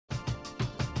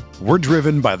We're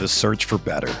driven by the search for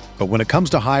better. But when it comes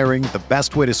to hiring, the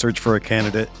best way to search for a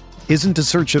candidate isn't to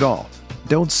search at all.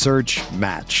 Don't search,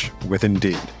 match with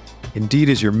Indeed. Indeed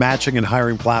is your matching and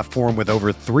hiring platform with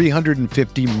over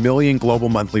 350 million global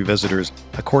monthly visitors,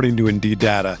 according to Indeed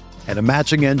data, and a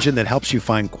matching engine that helps you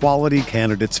find quality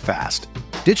candidates fast.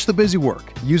 Ditch the busy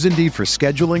work. Use Indeed for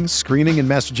scheduling, screening, and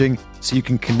messaging so you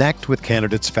can connect with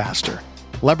candidates faster.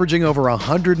 Leveraging over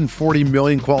 140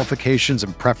 million qualifications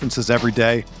and preferences every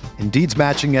day, Indeed's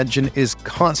matching engine is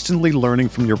constantly learning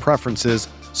from your preferences,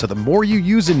 so the more you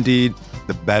use Indeed,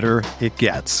 the better it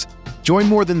gets. Join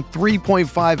more than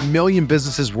 3.5 million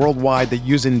businesses worldwide that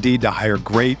use Indeed to hire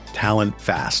great talent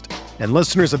fast. And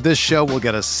listeners of this show will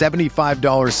get a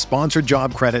 $75 sponsored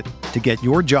job credit to get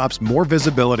your jobs more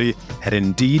visibility at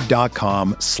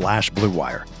Indeed.com/Blue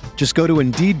Wire. Just go to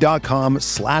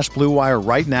Indeed.com/Blue Wire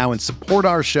right now and support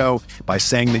our show by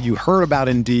saying that you heard about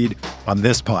Indeed on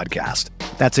this podcast.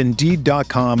 That's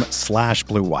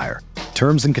Indeed.com/Blue Wire.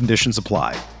 Terms and conditions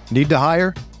apply. Need to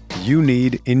hire? You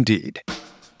need Indeed.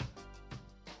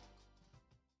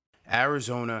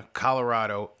 Arizona,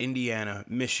 Colorado, Indiana,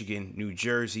 Michigan, New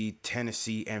Jersey,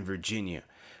 Tennessee, and Virginia.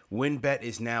 WynnBET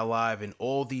is now live in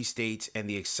all these states, and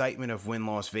the excitement of Wynn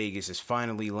Las Vegas has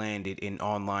finally landed in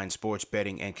online sports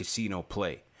betting and casino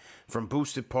play. From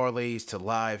boosted parlays to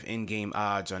live in-game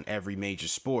odds on every major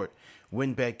sport,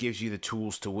 WynnBET gives you the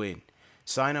tools to win.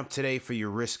 Sign up today for your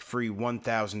risk-free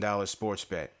 $1,000 sports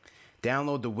bet.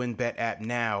 Download the WynnBET app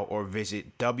now or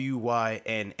visit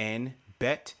wynnbet.com.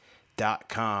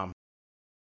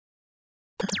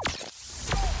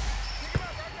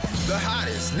 The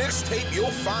hottest Knicks tape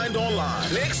you'll find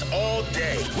online. Knicks all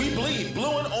day. We bleed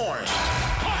blue and orange.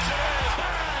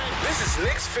 This is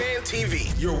Knicks Fan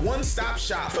TV, your one-stop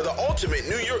shop for the ultimate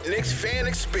New York Knicks fan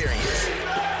experience.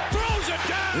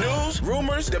 News,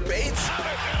 rumors, debates,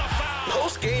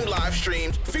 post-game live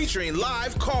streams featuring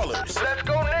live callers. Let's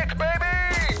go Knicks, baby!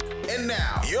 And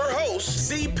now, your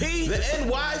host, CP, the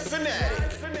NY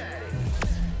Fanatic.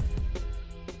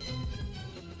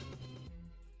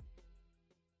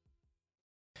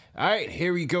 All right,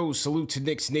 here we go. Salute to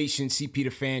Knicks Nation. CP the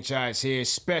franchise here.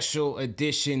 Special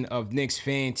edition of Knicks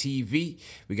Fan TV.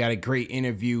 We got a great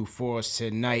interview for us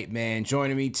tonight, man.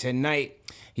 Joining me tonight,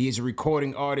 he is a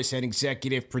recording artist and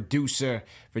executive producer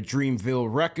for Dreamville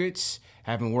Records,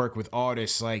 having worked with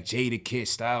artists like Jadakiss,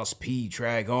 Styles P,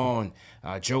 Drag On,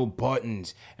 Joe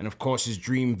Buttons, and of course his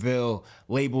Dreamville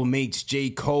label mates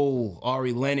J.Cole,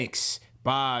 Ari Lennox,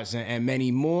 Boz, and many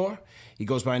more. He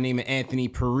goes by the name of Anthony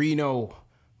Perino.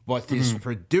 But his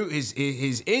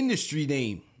industry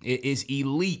name is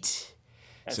Elite.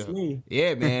 That's me.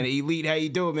 Yeah, man. Elite, how you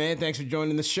doing, man? Thanks for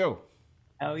joining the show.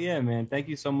 Hell yeah, man. Thank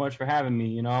you so much for having me.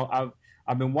 You know,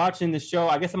 I've been watching the show.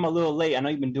 I guess I'm a little late. I know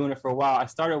you've been doing it for a while. I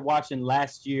started watching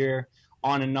last year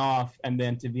on and off. And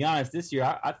then, to be honest, this year,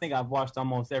 I think I've watched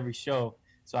almost every show.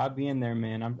 So I'll be in there,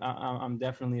 man. I'm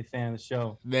definitely a fan of the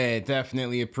show. Man,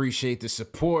 definitely appreciate the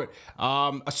support.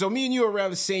 So me and you are around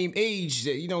the same age.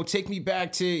 You know, take me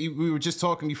back to, we were just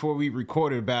talking before we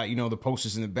recorded about, you know, the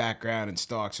posters in the background and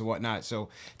stocks and whatnot. So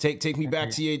take me back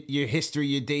to your history,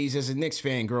 your days as a Knicks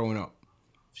fan growing up.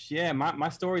 Yeah, my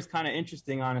story's kind of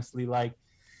interesting, honestly. Like,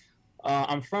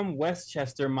 I'm from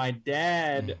Westchester. My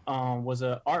dad was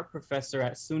an art professor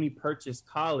at SUNY Purchase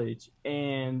College.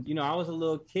 And, you know, I was a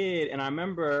little kid. And I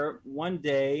remember one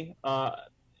day,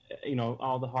 you know,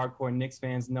 all the hardcore Knicks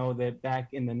fans know that back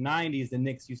in the 90s, the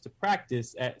Knicks used to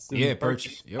practice at SUNY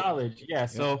Purchase College. Yeah,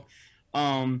 so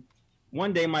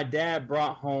one day my dad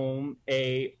brought home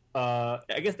I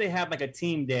guess they had like a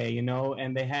team day, you know,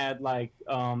 and they had like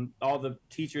all the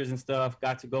teachers and stuff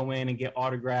got to go in and get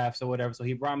autographs or whatever. So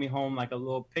he brought me home like a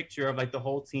little picture of like the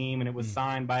whole team, and it was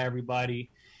signed by everybody.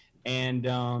 And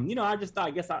you know, I just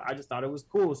thought it was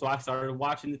cool. So I started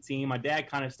watching the team. My dad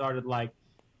kind of started like,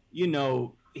 you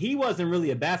know, he wasn't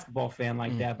really a basketball fan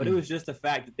like that, but it was just the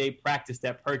fact that they practiced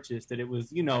at Purchase, that it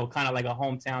was, you know, kind of like a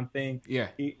hometown thing. Yeah.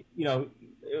 You know,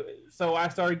 so I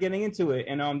started getting into it,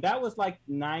 and that was like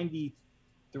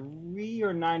 93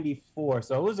 or 94.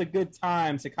 So it was a good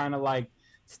time to kind of like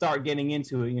start getting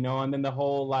into it, you know. And then the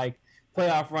whole like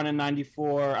playoff run in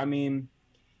 94, I mean,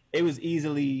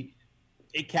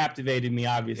 it captivated me,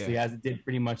 obviously, as it did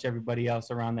pretty much everybody else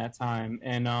around that time.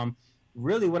 And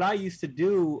really what I used to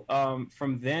do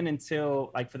from then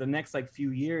until like for the next like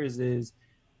few years is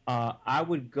I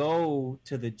would go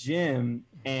to the gym,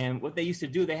 and what they used to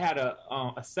do, they had a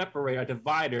separator, a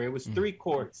divider. It was 3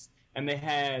 courts, and they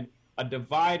had a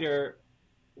divider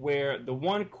where the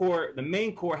one court, the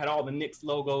main court, had all the Knicks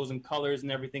logos and colors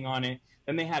and everything on it.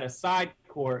 Then they had a side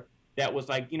court that was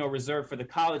like, reserved for the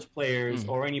college players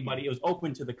or anybody. It was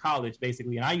open to the college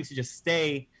basically. And I used to just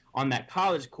stay on that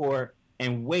college court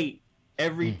and wait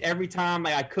every time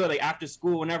like I could, like after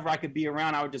school, whenever I could be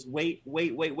around, I would just wait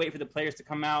for the players to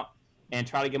come out and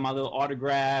try to get my little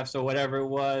autographs or whatever it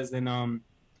was. And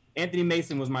Anthony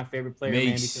Mason was my favorite player,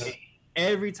 man, because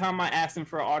every time I asked him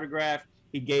for an autograph,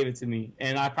 he gave it to me.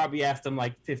 And I probably asked him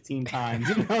like 15 times,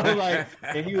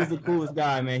 and he was the coolest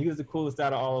guy, man. He was the coolest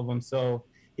out of all of them. So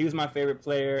he was my favorite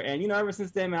player. And, ever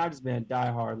since then, man, I've just been a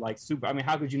diehard, like super. I mean,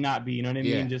 how could you not be? You know what I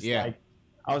mean? Like,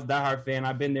 I was a diehard fan.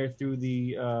 I've been there through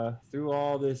through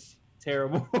all this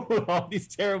terrible, all these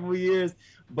terrible years.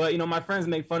 But, my friends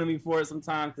make fun of me for it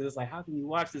sometimes because it's like, how can you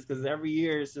watch this? Because every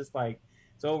year it's just like,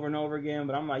 it's over and over again.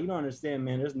 But I'm like, you don't understand,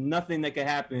 man. There's nothing that could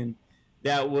happen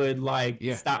that would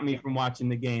stop me from watching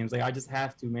the games. Like, I just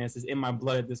have to, man. It's just in my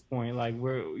blood at this point. Like,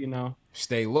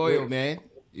 stay loyal, man.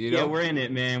 Yeah, we're in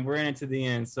it, man. We're in it to the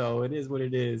end. So it is what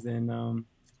it is. And,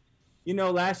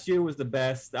 last year was the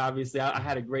best. Obviously, I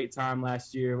had a great time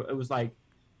last year. It was like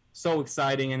so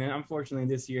exciting. And then unfortunately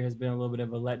this year has been a little bit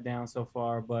of a letdown so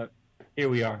far, but here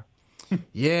we are.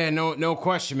 Yeah, no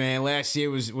question, man. Last year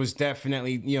was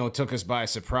definitely, took us by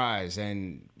surprise.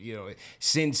 And,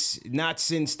 since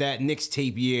that Knicks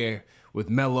tape year with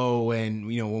Melo and,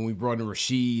 when we brought in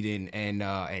Rashid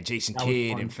and Jason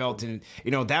Kidd and Felton,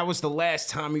 that was the last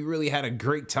time we really had a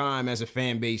great time as a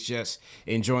fan base just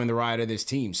enjoying the ride of this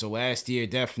team. So last year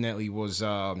definitely was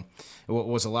a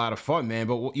lot of fun, man.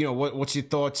 But, what's your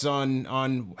thoughts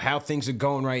on how things are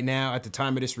going right now at the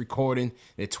time of this recording?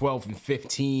 They're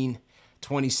 12-15.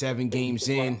 27 games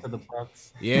in.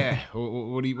 Yeah.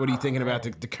 What are you thinking about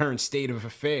the current state of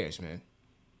affairs, man?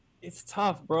 It's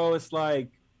tough, bro. It's like,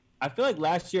 I feel like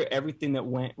last year, everything that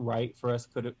went right for us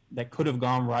that could have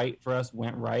gone right for us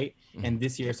went right. Mm-hmm. And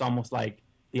this year it's almost like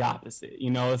the opposite.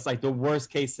 It's like the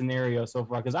worst case scenario so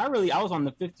far. Cause I was on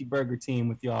the 50 burger team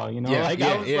with y'all, I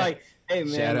was like, hey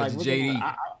man, shout out to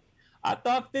JD. I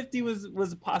thought 50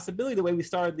 was a possibility the way we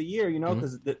started the year,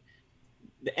 cause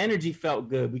the energy felt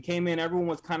good. We came in, everyone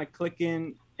was kind of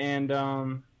clicking, and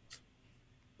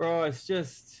bro, it's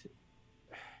just,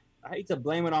 I hate to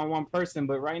blame it on one person,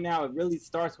 but right now it really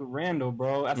starts with Randall,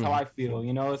 bro. That's how I feel.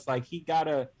 It's like he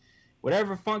gotta,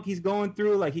 whatever funk he's going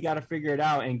through, like he gotta figure it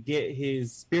out and get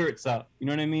his spirits up. You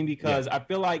know what I mean? Because I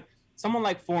feel like someone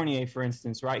like Fournier, for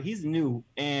instance, right? He's new,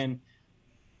 and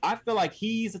I feel like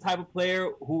he's the type of player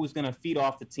who is going to feed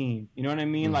off the team. You know what I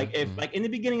mean? Mm-hmm. Like if like in the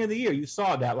beginning of the year, you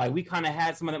saw that, like we kind of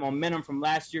had some of that momentum from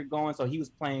last year going. So he was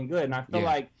playing good. And I feel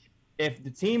like if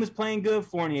the team is playing good,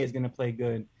 Fournier is going to play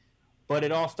good, but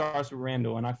it all starts with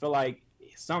Randall. And I feel like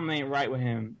something ain't right with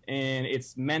him, and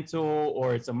it's mental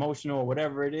or it's emotional or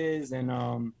whatever it is. And,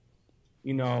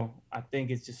 I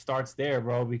think it just starts there,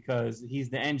 bro, because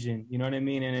he's the engine, you know what I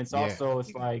mean? And it's also,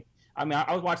 it's like, I mean,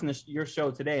 I was watching your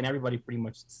show today, and everybody pretty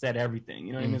much said everything.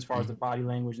 You know what I mean? As far as the body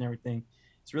language and everything,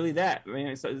 it's really that. I mean,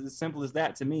 it's as simple as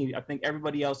that to me. I think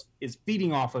everybody else is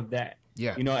feeding off of that.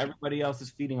 Yeah. Everybody else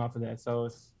is feeding off of that. So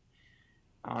it's,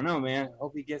 I don't know, man.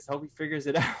 Hope he figures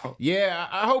it out. Yeah,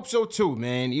 I hope so too,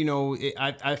 man.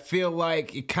 I feel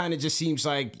like it kind of just seems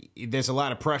like there's a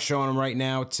lot of pressure on him right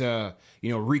now to,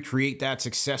 recreate that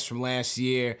success from last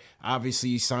year. Obviously,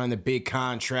 he signed a big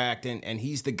contract, and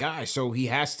he's the guy, so he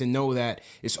has to know that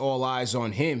it's all eyes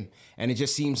on him. And it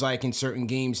just seems like in certain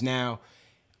games now,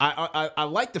 I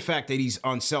like the fact that he's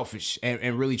unselfish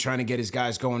and really trying to get his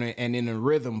guys going and in a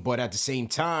rhythm, but at the same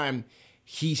time,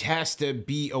 he has to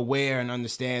be aware and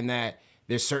understand that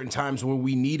there's certain times when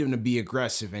we need him to be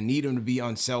aggressive and need him to be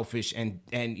unselfish and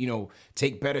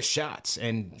take better shots.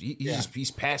 And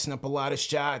he's passing up a lot of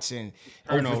shots and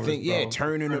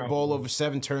turning the ball over,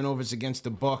 7 turnovers against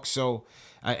the Bucks. So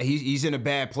he's in a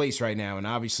bad place right now, and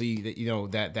obviously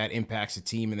that impacts the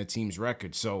team and the team's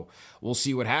record. So we'll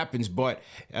see what happens. But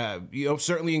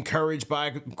certainly encouraged by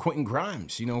Quentin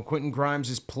Grimes. Quentin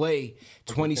Grimes' play,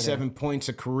 27 points,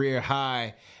 a career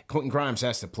high. Quentin Grimes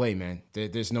has to play, man.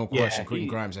 There's no question. Quentin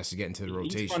Grimes has to get into the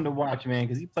rotation. He's fun to watch, man,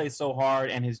 because he plays so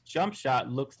hard, and his jump shot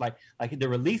looks like the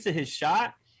release of his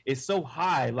shot is so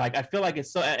high. Like I feel like it's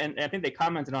so, and I think they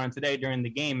commented on it today during the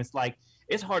game. It's like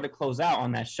it's hard to close out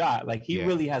on that shot. Like he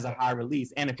really has a high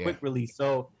release and a quick release.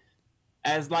 So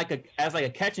as like a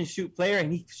catch and shoot player,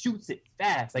 and he shoots it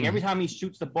fast. Like every time he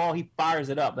shoots the ball, he fires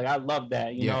it up. Like I love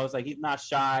that. You know, it's like he's not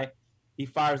shy. He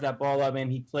fires that ball up,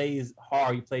 and he plays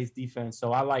hard. He plays defense.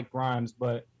 So I like Grimes.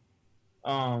 But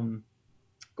going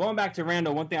back to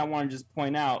Randall, one thing I want to just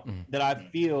point out that I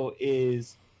feel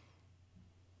is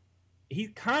he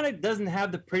kind of doesn't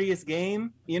have the prettiest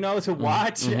game, to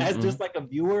watch as just like a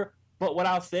viewer. But what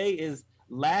I'll say is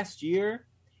last year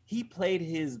he played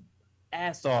his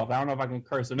ass off. I don't know if I can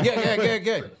curse or not. Yeah,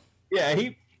 good. Yeah,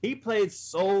 he played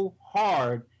so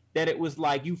hard that it was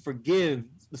like you forgive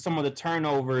some of the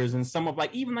turnovers and some of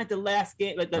like even like the last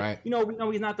game, like the, we know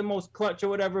he's not the most clutch or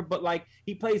whatever, but like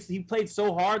he played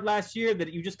so hard last year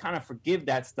that you just kind of forgive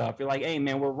that stuff. You're like, hey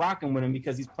man, we're rocking with him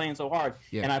because he's playing so hard.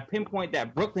 Yeah. And I pinpoint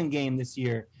that Brooklyn game this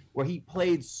year where he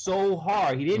played so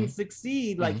hard. He didn't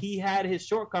succeed, like he had his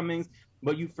shortcomings,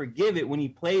 but you forgive it when he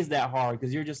plays that hard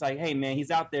because you're just like, hey man, he's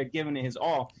out there giving it his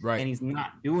all, and he's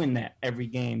not doing that every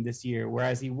game this year.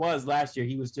 Whereas he was last year,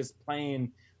 he was just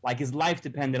playing like his life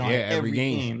depended on every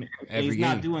game. He's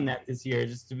not doing that this year,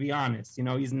 just to be honest. You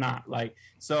know, he's not like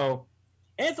so.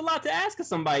 And it's a lot to ask of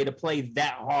somebody to play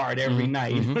that hard every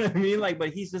night. You know what I mean? Like,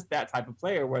 but he's just that type of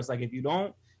player where it's like if you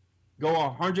don't go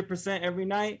 100% every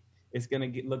night, it's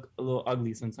gonna look a little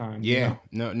ugly sometimes. Yeah,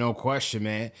 you know? no question,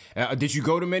 man. Did you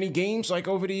go to many games like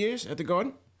over the years at the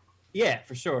Garden? Yeah,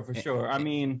 for sure. I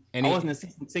mean, I wasn't a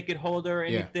season ticket holder or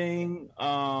anything,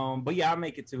 but yeah, I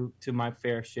make it to my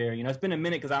fair share. You know, it's been a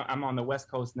minute because I'm on the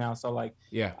West Coast now, so like,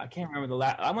 I can't remember the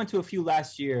last. I went to a few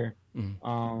last year,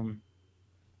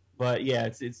 but yeah,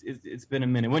 it's been a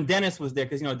minute. When Dennis was there,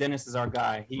 because you know Dennis is our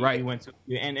guy. He went to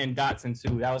and Dotson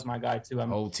too. That was my guy too.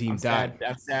 Team Dot.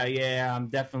 I'm sad. Yeah, I'm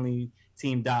definitely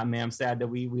Team Dot, man. I'm sad that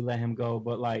we let him go,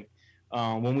 but like.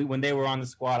 When they were on the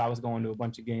squad, I was going to a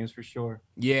bunch of games for sure.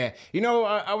 Yeah. You know,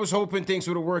 I was hoping things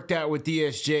would have worked out with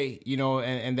DSJ, you know,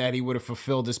 and that he would have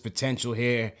fulfilled his potential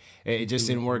here. It just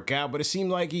didn't work out, but it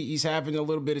seemed like he's having a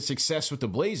little bit of success with the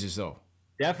Blazers, though.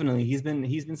 Definitely. He's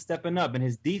been stepping up, and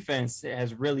his defense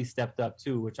has really stepped up,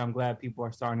 too, which I'm glad people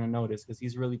are starting to notice because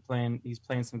he's playing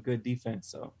some good defense,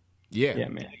 so. Yeah,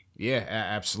 man. Yeah,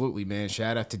 absolutely, man.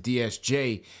 Shout out to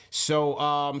DSJ.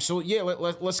 So yeah,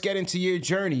 let's get into your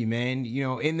journey, man. You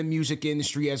know, in the music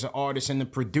industry as an artist and the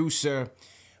producer.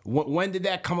 When did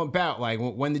that come about? Like,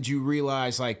 when did you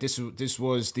realize like this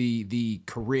was the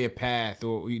career path,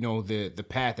 or you know, the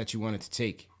path that you wanted to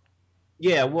take?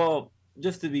 Yeah, well,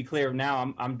 just to be clear,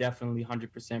 now I'm definitely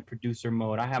 100% producer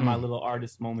mode. I have my little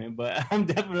artist moment, but I'm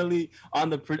definitely on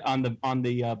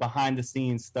the behind the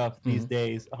scenes stuff these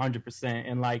days, 100%.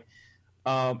 And like,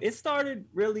 it started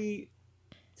really,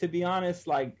 to be honest,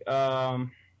 like I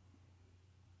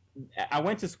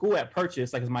went to school at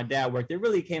Purchase, like, 'cause my dad worked. It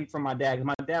really came from my dad, 'cause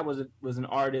my dad was an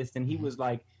artist, and he was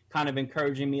like kind of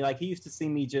encouraging me. Like he used to see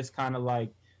me just kind of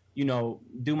like, you know,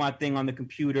 do my thing on the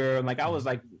computer. Like I was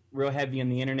like real heavy on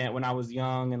the internet when I was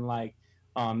young and like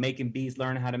making beats,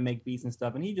 learning how to make beats and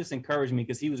stuff. And he just encouraged me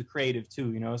because he was a creative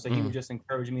too, you know, so he would just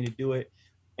encourage me to do it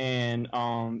and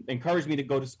encourage me to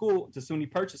go to school to SUNY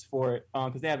Purchase for it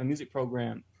because they have a music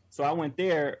program. So I went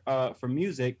there for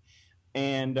music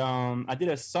and I did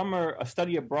a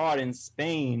study abroad in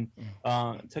Spain,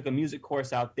 took a music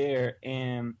course out there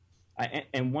and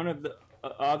one of the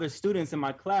other students in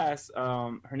my class,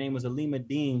 her name was Alima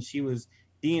Dean. She was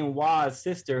Dean Wa's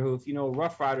sister, who, if you know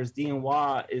Rough Riders, Dean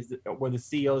Wa were the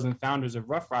CEOs and founders of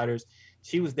Rough Riders.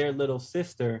 She was their little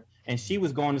sister, and she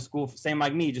was going to school, same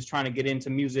like me, just trying to get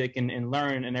into music and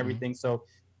learn and everything. So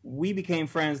we became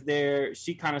friends there.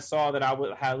 She kind of saw that I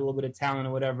had a little bit of talent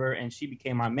or whatever, and she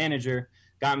became my manager,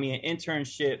 got me an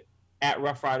internship at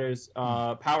Rough Riders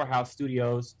Powerhouse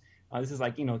Studios. This is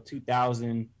like,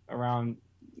 2000, around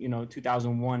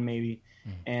 2001 maybe.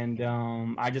 And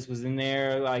I just was in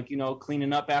there like,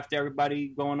 cleaning up after everybody,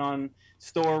 going on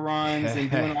store runs and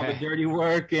doing all the dirty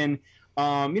work. And,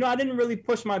 I didn't really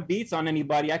push my beats on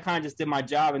anybody. I kind of just did my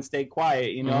job and stayed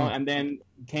quiet, and then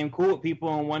became cool with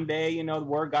people. And one day, the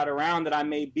word got around that I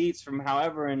made beats from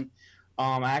however. And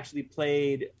I actually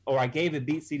I gave a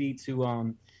beat CD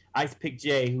to Ice Pick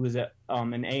J, who was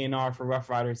an A&R for Rough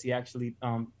Riders. He actually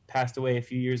passed away a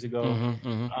few years ago.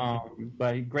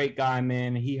 But a great guy,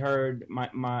 man. He heard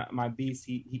my beats.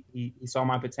 He saw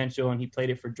my potential and he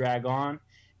played it for Drag On.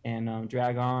 And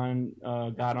Drag On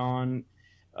got on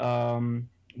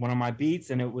one of my beats,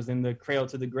 and it was in the Cradle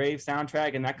to the Grave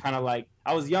soundtrack. And that kind of like,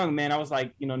 I was young, man. I was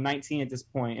like, 19 at this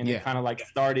point, and it kind of like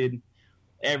started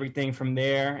everything from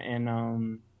there.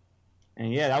 And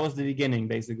yeah, that was the beginning,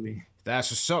 basically.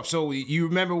 That's what's up. So you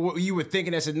remember what you were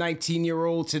thinking as a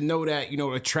 19-year-old to know that,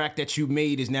 a track that you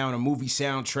made is now in a movie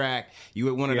soundtrack. You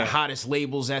were one of the hottest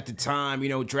labels at the time.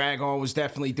 Drag On was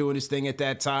definitely doing his thing at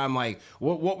that time. Like,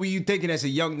 what were you thinking as a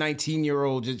young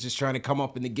 19-year-old just trying to come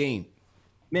up in the game?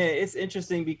 Man, it's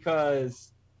interesting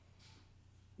because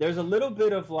there's a little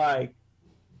bit of like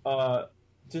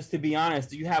just to be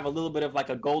honest, you have a little bit of like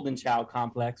a golden child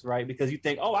complex, right? Because you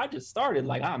think, oh, I just started,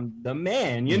 like I'm the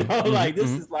man, you know, like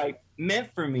this is like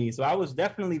meant for me. So I was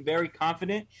definitely very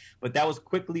confident, but that was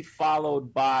quickly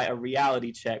followed by a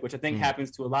reality check, which I think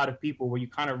happens to a lot of people, where you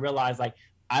kind of realize like,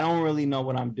 I don't really know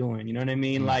what I'm doing. You know what I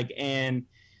mean? Like, and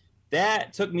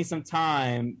that took me some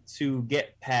time to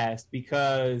get past,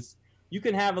 because you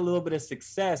can have a little bit of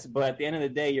success, but at the end of the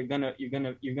day, you're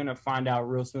gonna find out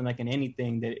real soon, like in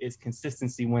anything, that is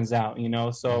consistency wins out, you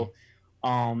know? So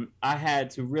I had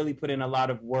to really put in a lot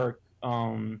of work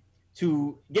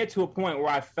to get to a point where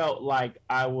I felt like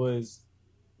I was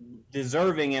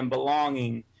deserving and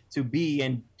belonging to be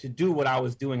and to do what I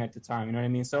was doing at the time. You know what I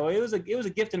mean? So it was a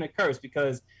gift and a curse,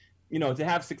 because, you know, to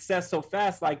have success so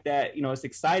fast like that, you know, it's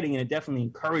exciting, and it definitely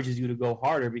encourages you to go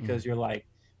harder, because you're like,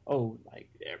 oh, like,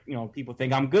 you know, people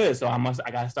think I'm good, so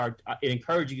I gotta start. It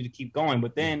encourages you to keep going.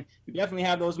 But then you definitely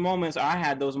have those moments. I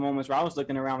had those moments where I was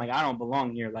looking around like, I don't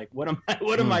belong here. Like, what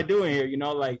am I doing here? You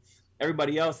know, like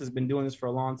everybody else has been doing this for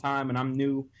a long time, and I'm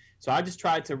new. So I just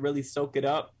tried to really soak it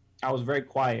up. I was very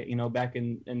quiet, you know, back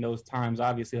in those times.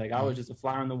 Obviously, like I was just a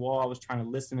fly on the wall. I was trying to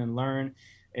listen and learn.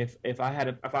 If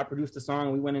I produced a song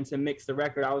and we went in to mix the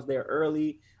record, I was there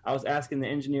early. I was asking the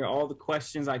engineer all the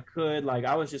questions I could. Like,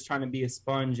 I was just trying to be a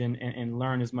sponge and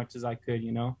learn as much as I could,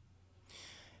 you know?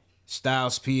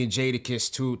 Styles P and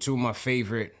Jadakiss, two of my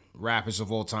favorite rappers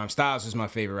of all time. Styles is my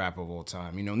favorite rapper of all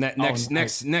time. You know, next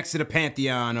to the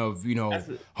pantheon of, you know,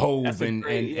 Hov and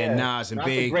Nas and that's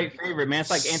Big. A great favorite, man.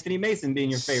 It's like Anthony Mason being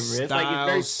your favorite. It's like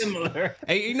it's very similar.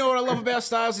 Hey, you know what I love about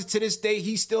Styles is to this day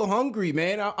he's still hungry,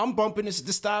 man. I'm bumping the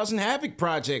Styles and Havoc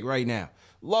project right now.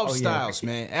 Love Styles,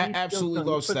 man. Absolutely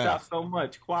love Styles. Out so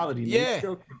much quality, man. Yeah,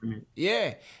 still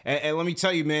yeah. And let me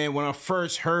tell you, man. When I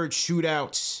first heard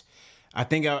Shootouts, I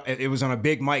think it was on a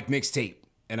Big Mike mixtape.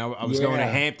 And I was going to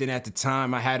Hampton at the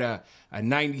time. I had a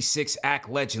 96 Act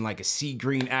Legend, like a sea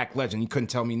green Act Legend. You couldn't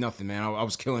tell me nothing, man. I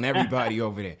was killing everybody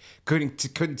over there.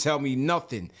 Couldn't tell me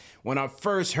nothing. When I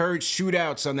first heard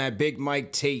Shootouts on that Big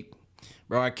Mike tape,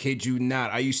 bro, I kid you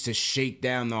not, I used to shake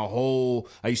down the whole...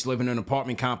 I used to live in an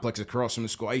apartment complex across from the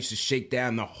school. I used to shake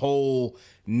down the whole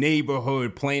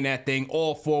neighborhood playing that thing,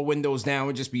 all four windows down. It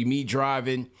would just be me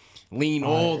driving, lean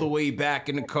all the way back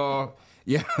in the car.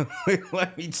 Yeah,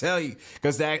 let me tell you,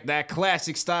 because that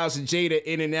classic Styles and Jada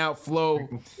in and out flow,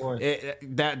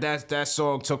 that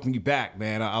song took me back,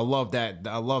 man. I love that.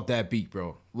 I love that beat,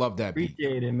 bro. Love that beat.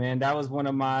 Appreciate it, man. That was one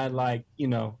of my, like, you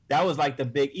know, that was like the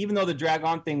big, even though the Drag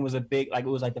On thing was a big, like, it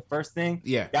was like the first thing.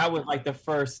 Yeah. That was like the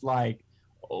first, like,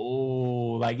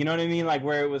 oh, like, you know what I mean? Like,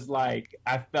 where it was like,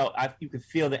 you could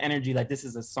feel the energy, like this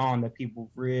is a song that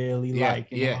people really like.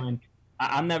 You know? And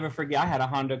I'll never forget, I had a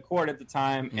Honda Accord at the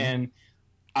time, and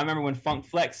I remember when Funk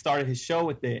Flex started his show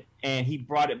with it, and he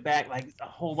brought it back like a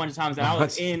whole bunch of times. And I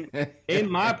was in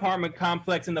my apartment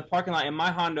complex in the parking lot in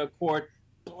my Honda Accord,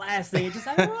 blasting it, just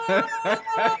like,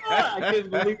 I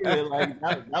couldn't believe it. Like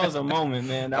that was a moment,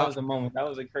 man. That was a moment. That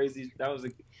was a crazy.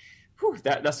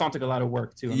 That song took a lot of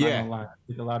work too. I'm not gonna lie.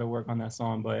 It took a lot of work on that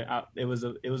song, but it was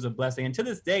a blessing. And to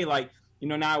this day, like, you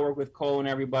know, now I work with Cole and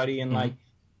everybody, and like,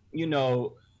 you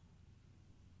know,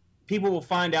 people will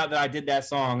find out that I did that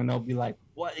song, and they'll be like,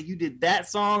 what, you did that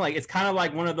song? Like, it's kind of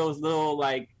like one of those little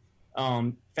like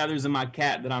feathers in my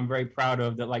cap that I'm very proud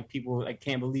of, that like people like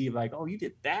can't believe, like, oh, you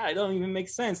did that, it don't even make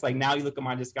sense. Like, now you look at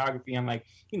my discography, I'm like,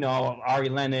 you know, Ari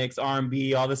Lennox,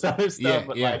 R&B, all this other stuff,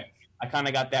 but like I kind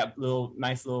of got that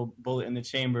nice little bullet in the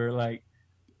chamber. Like,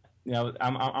 you know,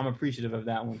 I'm appreciative of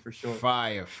that one for sure.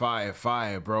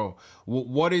 Fire, bro.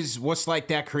 What's like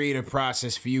that creative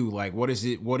process for you? Like,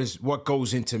 what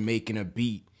goes into making a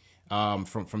beat?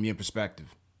 From your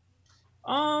perspective,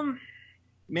 man,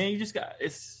 you just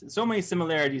it's so many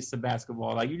similarities to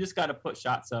basketball. Like, you just got to put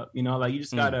shots up, you know, like you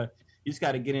just gotta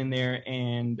get in there.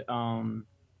 And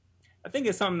I think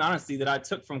it's something, honestly, that I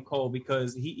took from Cole,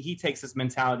 because he takes this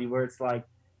mentality where it's like,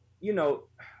 you know,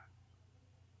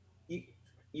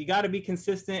 you got to be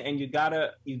consistent, and you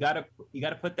gotta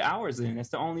put the hours in. It's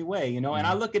the only way, you know. And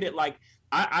I look at it like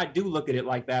I do look at it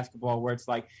like basketball, where it's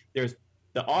like there's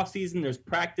the off season, there's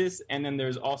practice, and then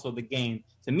there's also the game.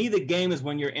 To me, the game is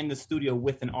when you're in the studio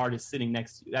with an artist sitting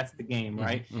next to you. That's the game,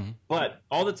 right? But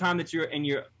all the time that you're in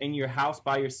your house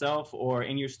by yourself, or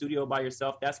in your studio by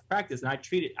yourself, that's practice. And I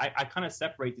treat it, I kind of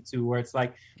separate the two, where it's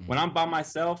like when I'm by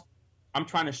myself, I'm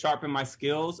trying to sharpen my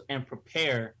skills and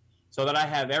prepare so that I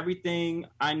have everything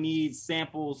I need,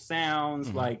 samples,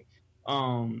 sounds, like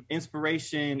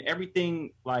inspiration,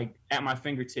 everything like at my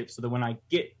fingertips, so that when I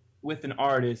get with an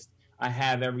artist, I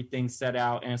have everything set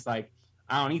out, and it's like,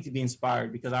 I don't need to be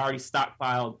inspired, because I already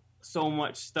stockpiled so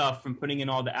much stuff from putting in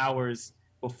all the hours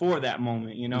before that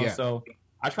moment, you know? Yeah. So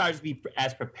I try to just be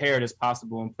as prepared as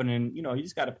possible and put in, you know, you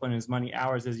just got to put in as many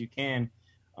hours as you can.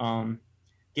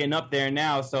 Getting up there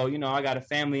now, so you know I got a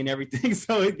family and everything,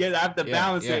 so I have to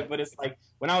balance it. But it's like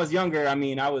when I was younger, I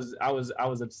mean, I was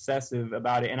obsessive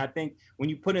about it, and I think when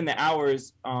you put in the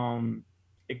hours,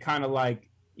 it kind of like,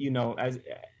 you know,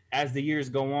 as the years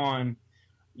go on,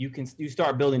 you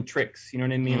start building tricks. You know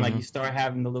what I mean? Mm-hmm. Like you start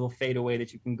having the little fadeaway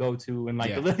that you can go to, and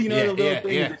like the little things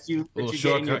that you get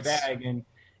in your bag, and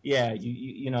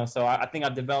you know. So I think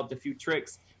I've developed a few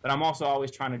tricks. But I'm also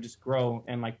always trying to just grow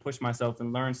and like push myself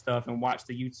and learn stuff and watch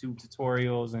the YouTube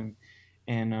tutorials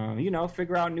and you know,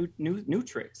 figure out new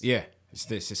tricks. Yeah, it's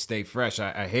to stay fresh.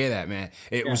 I hear that, man.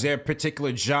 Was there a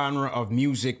particular genre of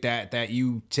music that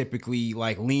you typically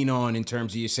like lean on in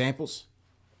terms of your samples?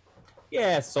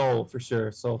 Yeah, soul for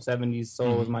sure. Soul, 70s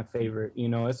soul is my favorite. You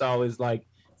know, it's always like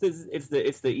it's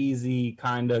the easy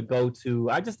kind of go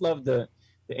to. I just love the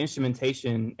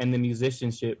instrumentation and the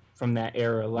musicianship from that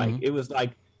era. Like it was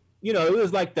like, you know, it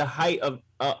was like the height of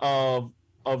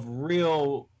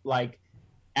real, like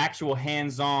actual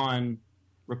hands-on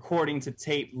recording to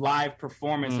tape live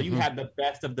performance. So you had the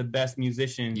best of the best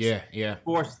musicians. Yeah.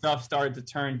 Before stuff started to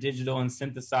turn digital and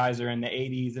synthesizer in the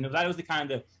 80s. And that was the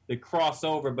kind of the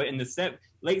crossover. But in the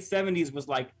late 70s was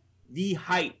like the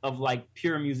height of like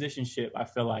pure musicianship, I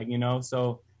feel like, you know?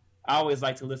 So I always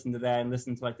like to listen to that and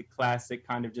listen to like the classic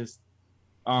kind of just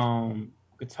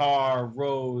guitar,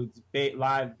 Rhodes,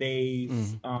 live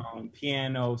bass,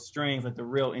 piano, strings, like the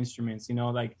real instruments, you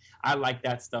know, like I like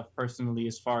that stuff personally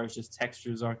as far as just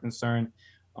textures are concerned,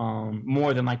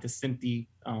 more than like the synthy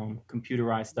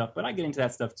computerized stuff. But I get into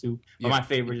that stuff too. But my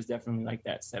favorite is definitely like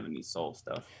that 70s soul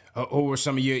stuff. Who were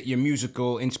some of your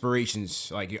musical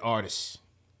inspirations, like your artists?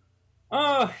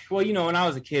 Well, you know, when I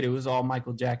was a kid, it was all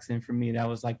Michael Jackson for me. That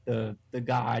was like the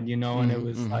god, you know, and it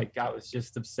was like I was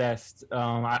just obsessed.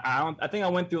 I think I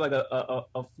went through like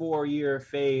a 4-year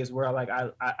phase where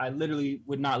I literally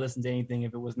would not listen to anything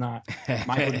if it was not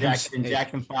Michael Jackson,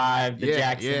 Jackson 5, the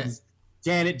Jacksons.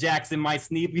 Janet Jackson might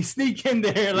sneak in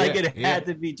there, like it had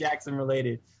to be Jackson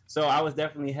related. So I was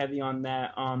definitely heavy on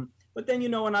that. But then, you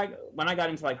know, when I got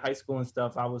into like high school and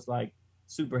stuff, I was like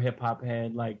super hip hop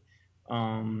head, like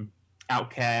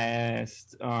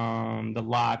Outkast, the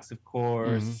Lox, of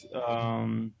course,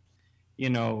 you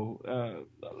know,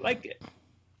 like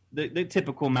the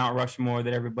typical Mount Rushmore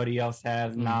that everybody else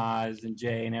has, Nas and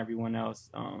Jay and everyone else.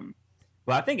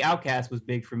 But I think Outkast was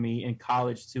big for me in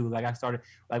college too. Like I started,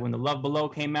 like when the Love Below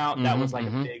came out, that was like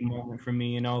a big moment for me,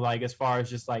 you know, like as far as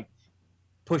just like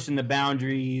pushing the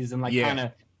boundaries and like kind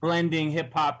of blending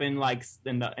hip hop and like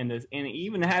and it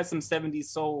even had some 70s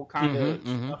soul kind of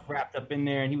stuff wrapped up in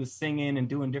there, and he was singing and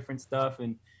doing different stuff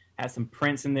and had some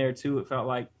Prince in there too. It felt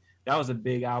like that was a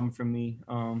big album for me.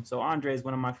 So Andre is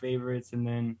one of my favorites, and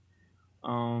then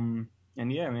and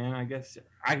yeah, man, I guess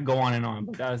I could go on and on,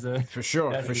 but that was for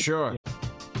sure.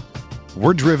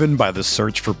 We're driven by the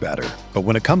search for better, but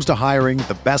when it comes to hiring,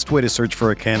 the best way to search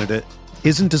for a candidate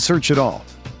isn't to search at all.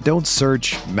 Don't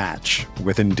search, match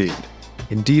with Indeed.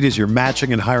 Indeed is your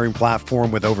matching and hiring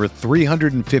platform with over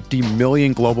 350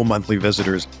 million global monthly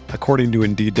visitors, according to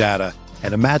Indeed data,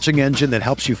 and a matching engine that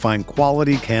helps you find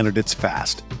quality candidates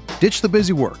fast. Ditch the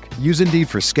busy work. Use Indeed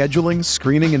for scheduling,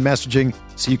 screening, and messaging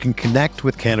so you can connect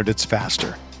with candidates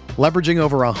faster. Leveraging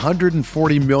over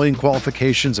 140 million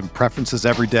qualifications and preferences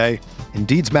every day,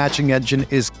 Indeed's matching engine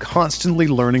is constantly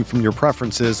learning from your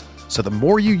preferences, so the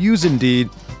more you use Indeed,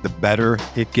 the better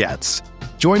it gets.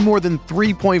 Join more than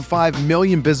 3.5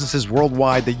 million businesses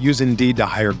worldwide that use Indeed to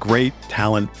hire great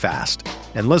talent fast.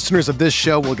 And listeners of this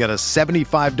show will get a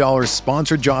 $75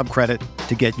 sponsored job credit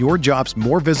to get your jobs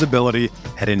more visibility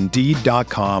at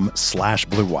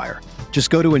Indeed.com/Blue Wire. Just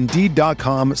go to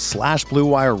Indeed.com/Blue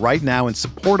Wire right now and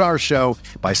support our show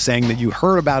by saying that you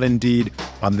heard about Indeed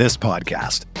on this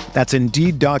podcast. That's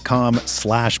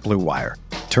Indeed.com/Blue Wire.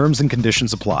 Terms and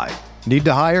conditions apply. Need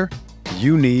to hire?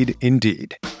 You need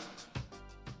Indeed.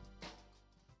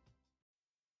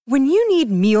 When you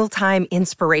need mealtime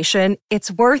inspiration,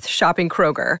 it's worth shopping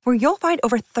Kroger, where you'll find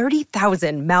over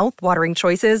 30,000 mouth-watering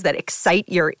choices that excite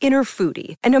your inner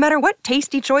foodie. And no matter what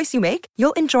tasty choice you make,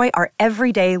 you'll enjoy our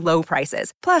everyday low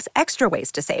prices, plus extra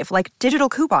ways to save, like digital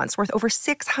coupons worth over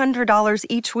 $600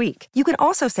 each week. You can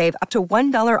also save up to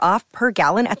 $1 off per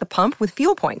gallon at the pump with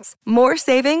fuel points. More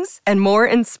savings and more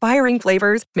inspiring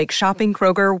flavors make shopping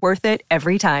Kroger worth it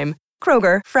every time.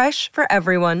 Kroger, fresh for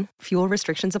everyone. Fuel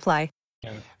restrictions apply.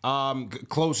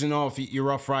 Closing off your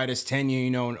Rough Riders tenure,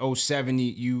 you know, in 2007,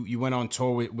 you went on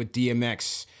tour with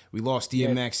DMX. We lost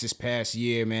DMX this past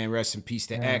year, man. Rest in peace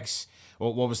to X.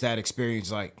 What was that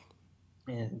experience like?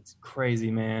 And it's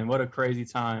crazy, man. What a crazy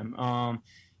time. I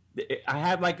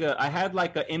had like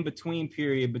a in between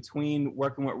period between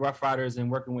working with Rough Riders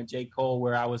and working with J. Cole,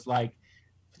 where I was like,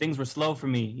 things were slow for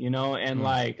me, you know, and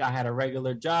like I had a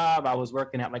regular job. I was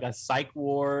working at like a psych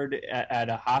ward at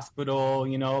a hospital,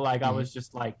 you know, like I was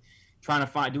just like trying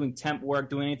to doing temp work,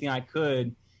 doing anything I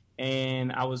could.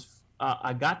 And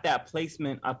I got that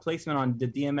placement on the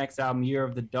DMX album Year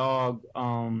of the Dog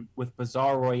with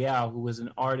Bizarre Royale, who was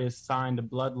an artist signed to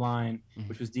Bloodline,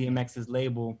 which was DMX's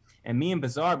label. And me and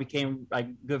Bizarre became like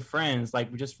good friends.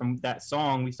 Like just from that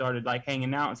song, we started like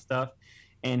hanging out and stuff.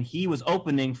 And he was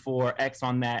opening for X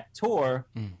on that tour.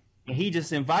 And he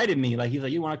just invited me. Like, he's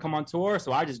like, you want to come on tour?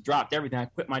 So I just dropped everything. I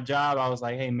quit my job. I was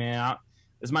like, hey, man,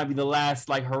 this might be the last,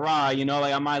 like, hurrah, you know?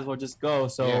 Like, I might as well just go.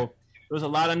 So there was a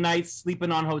lot of nights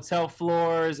sleeping on hotel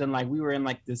floors. And, like, we were in,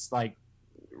 like, this, like,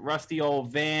 rusty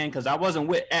old van. Because I wasn't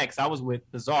with X. I was with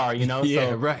Bizarre, you know? Yeah,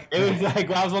 so right. It was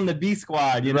like I was on the B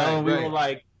squad, you know? And we were,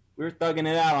 like, we were thugging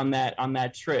it out on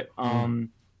that trip.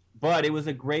 But it was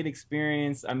a great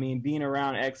experience. I mean, being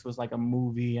around X was like a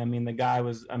movie. I mean, the guy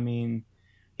was,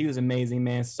 he was amazing,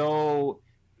 man. So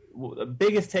the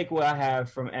biggest takeaway I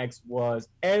have from X was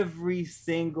every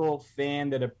single fan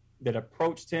that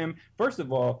approached him. First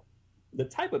of all, the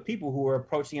type of people who were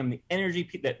approaching him, the energy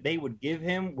that they would give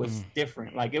him was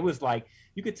different. Like, it was like,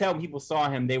 you could tell when people saw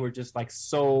him, they were just like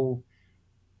so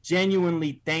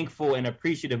genuinely thankful and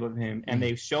appreciative of him. And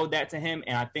they showed that to him.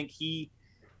 And I think he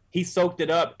soaked it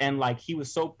up, and like he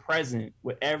was so present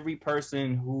with every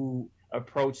person who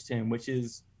approached him, which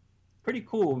is pretty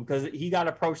cool because he got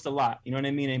approached a lot, you know what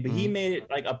I mean? But he made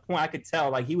it like a point. I could tell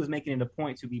like he was making it a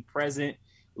point to be present,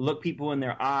 look people in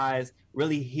their eyes,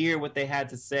 really hear what they had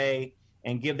to say,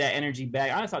 and give that energy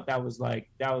back. I just thought that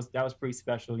was pretty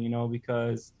special, you know,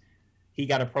 because he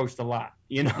got approached a lot,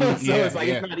 you know. So it's like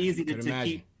it's not easy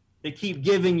to keep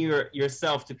giving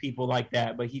yourself to people like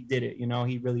that, but he did it, you know.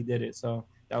 He really did it. So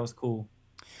that was cool.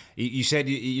 You said,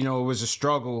 you know, it was a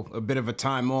struggle, a bit of a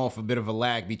time off, a bit of a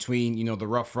lag between, you know, the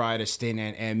Rough Rider stint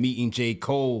and meeting J.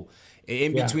 Cole.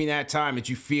 In between that time, did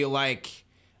you feel like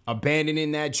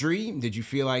abandoning that dream? Did you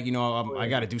feel like, you know, I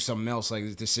got to do something else?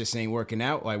 Like, this just ain't working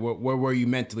out? Like, where were you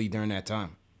mentally during that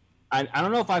time? I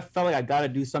don't know if I felt like I got to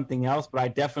do something else, but I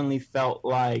definitely felt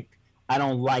like I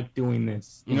don't like doing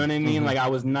this. You know what I mean? Like,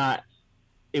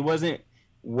 it wasn't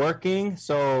working,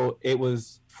 so it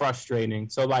was frustrating.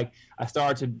 So like I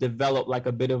started to develop like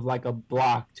a bit of like a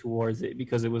block towards it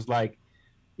because it was like,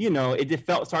 you know, it just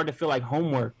started to feel like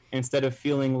homework instead of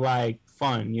feeling like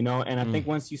fun, you know. And I think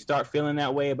once you start feeling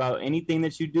that way about anything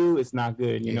that you do, it's not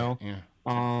good, you know.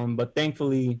 But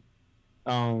thankfully,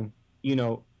 you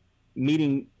know,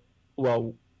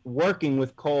 working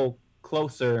with Cole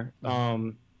closer,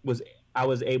 I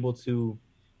was able to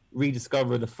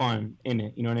rediscover the fun in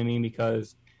it, you know what I mean?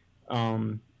 Because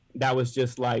that was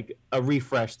just like a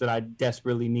refresh that I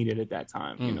desperately needed at that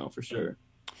time, you know, for sure.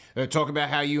 Talk about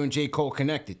how you and J. Cole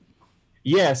connected.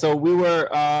 Yeah, so we were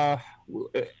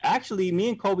actually, me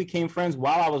and Cole became friends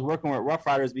while I was working with Rough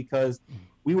Riders because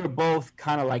we were both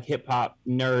kind of like hip hop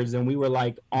nerds, and we were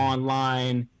like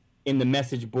online in the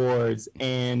message boards.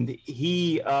 And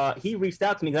he reached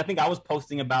out to me because I think I was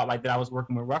posting about like that I was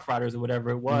working with Rough Riders or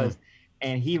whatever it was,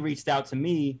 and he reached out to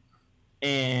me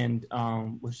and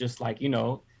was just like, you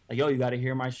know, like, yo, you got to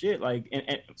hear my shit. Like,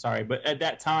 and sorry, but at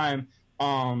that time,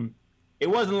 it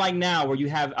wasn't like now where you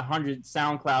have 100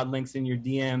 SoundCloud links in your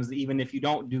DMs, even if you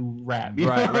don't do rap.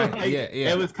 Right. Like, yeah.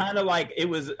 It was kind of like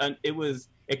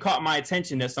it caught my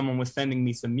attention that someone was sending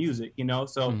me some music, you know.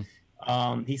 So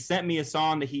he sent me a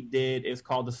song that he did. It's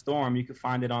called "The Storm." You can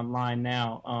find it online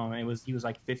now. He was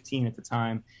like 15 at the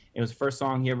time. It was the first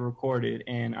song he ever recorded,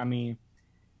 and I mean,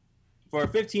 for a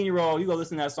 15-year-old, you go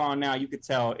listen to that song now, you could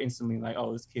tell instantly, like,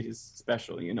 oh, this kid is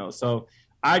special, you know? So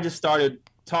I just started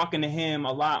talking to him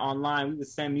a lot online. We would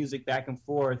send music back and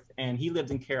forth, and he lived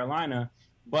in Carolina,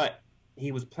 but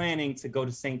he was planning to go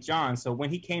to St. John's. So when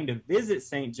he came to visit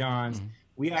St. John's,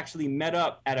 we actually met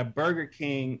up at a Burger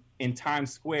King in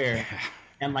Times Square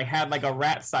and, like, had, like, a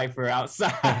rap cipher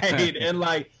outside. And,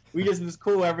 like, we just was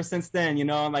cool ever since then, you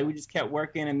know? And, like, we just kept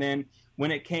working, and then when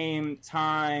it came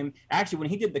time, actually, when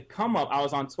he did the Come Up, I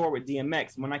was on tour with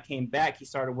DMX. When I came back, he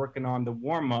started working on the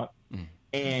warm up,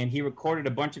 and he recorded a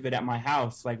bunch of it at my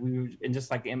house. Like, we were just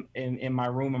like in my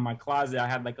room, in my closet. I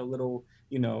had like a little,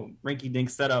 you know, rinky dink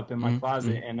setup in my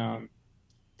closet, and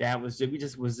that was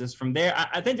just from there.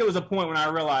 I think there was a point when I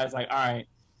realized, like, all right,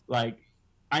 like,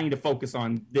 I need to focus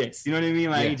on this. You know what I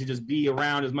mean? Like, I need to just be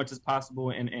around as much as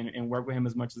possible and work with him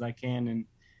as much as I can,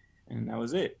 and that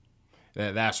was it.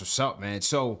 That's what's up, man.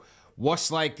 So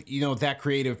what's like, that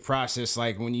creative process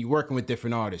like when you're working with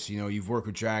different artists? You've worked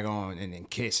with Dragon and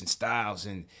Kiss and Styles,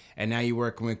 and now you're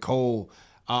working with Cole.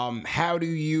 How do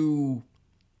you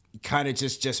kind of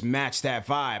just match that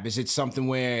vibe? Is it something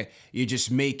where you're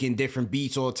just making different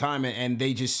beats all the time and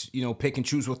they just, pick and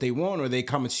choose what they want, or are they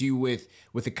coming to you with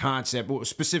a concept? Or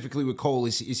specifically with Cole,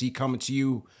 is he coming to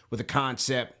you with a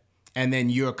concept and then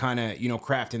you're kind of,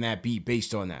 crafting that beat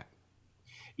based on that?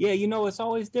 Yeah, it's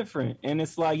always different. And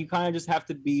it's like you kind of just have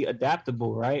to be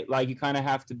adaptable, right? Like you kind of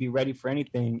have to be ready for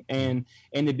anything. And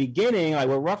in the beginning, like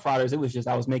with Rough Riders, it was just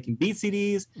I was making beat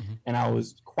CDs and I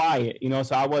was quiet,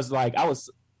 so I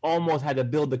was almost had to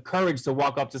build the courage to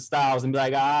walk up to Styles and be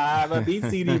like, I have a beat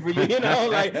CD for you,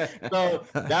 so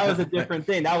that was a different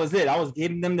thing. That was it. I was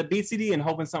giving them the beat CD and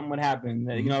hoping something would happen,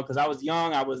 because I was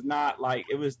young. I was not like,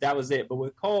 that was it. But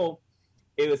with Cole,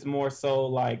 it was more so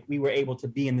like we were able to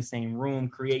be in the same room,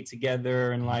 create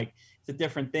together, and like it's a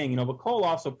different thing, but Cole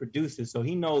also produces, so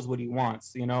he knows what he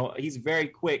wants. He's very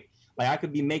quick. Like I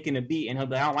could be making a beat and he'll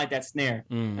be like, I don't like that snare.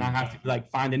 And I have to like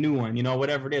find a new one,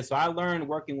 whatever it is. So I learned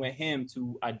working with him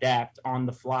to adapt on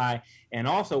the fly and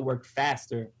also work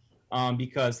faster,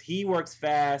 because he works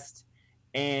fast.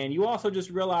 And you also just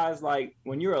realize like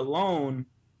when you're alone,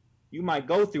 you might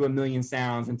go through a million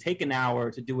sounds and take an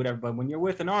hour to do whatever. But when you're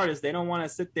with an artist, they don't want to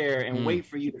sit there and wait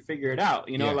for you to figure it out.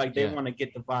 They want to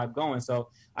get the vibe going. So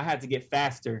I had to get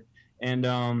faster. And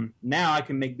now I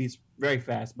can make beats very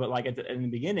fast. But like in the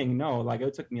beginning, no, like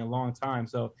it took me a long time.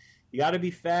 So you got to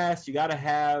be fast. You got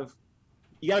to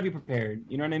be prepared.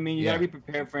 You know what I mean? You got to be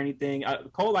prepared for anything.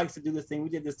 Cole likes to do this thing. We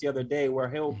did this the other day where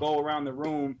he'll go around the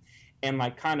room and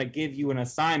like kind of give you an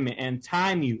assignment and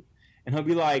time you. And he'll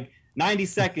be like, 90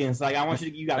 seconds. Like, I want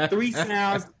you got 3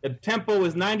 sounds. The tempo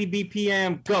is 90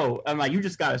 BPM. Go. I'm like, you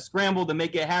just got to scramble to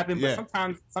make it happen. But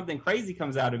sometimes something crazy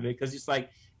comes out of it because it's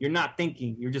like you're not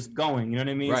thinking. You're just going. You know what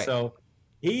I mean? Right. So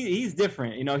he's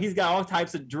different. He's got all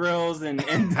types of drills and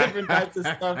different types of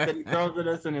stuff that he throws at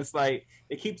us. And it's like,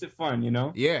 it keeps it fun,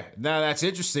 Yeah. No, that's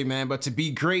interesting, man. But to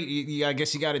be great, I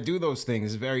guess you got to do those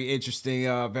things. It's very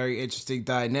interesting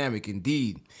dynamic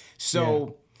indeed. So...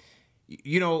 Yeah.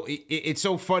 It's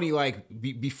so funny, like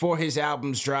before his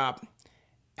albums drop,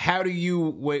 how do you,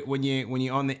 when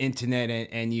you're on the internet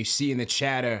and you see in the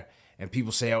chatter and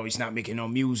people say, oh, he's not making no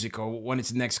music, or when it's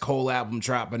the next Cole album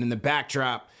drop, but in the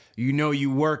backdrop, you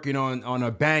working on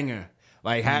a banger.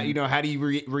 Like how, how do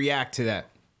you react to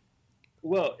that?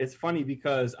 Well, it's funny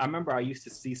because I remember I used to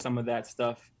see some of that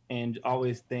stuff and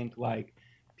always think like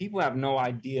people have no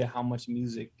idea how much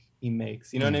music he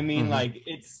makes. You know what I mean? Like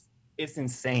it's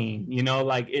insane,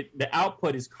 the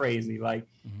output is crazy. Like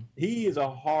he is a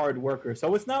hard worker.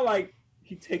 So it's not like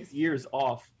he takes years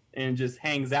off and just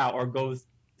hangs out or goes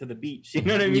to the beach. You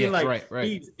know what I mean? Like right.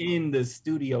 He's in the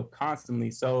studio constantly.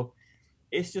 So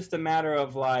it's just a matter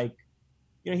of like,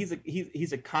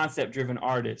 he's a concept driven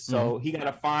artist. So he got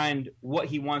to find what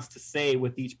he wants to say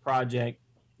with each project.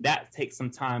 That takes some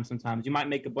time. Sometimes you might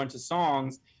make a bunch of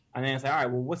songs and then it's like, all right,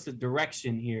 well, what's the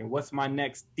direction here? What's my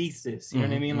next thesis? You know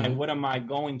what I mean? Like, what am I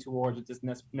going towards with this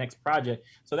next project?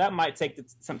 So that might take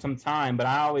some time, but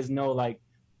I always know, like,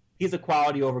 he's a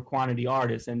quality over quantity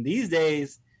artist. And these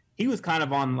days, he was kind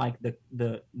of on, like,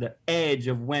 the edge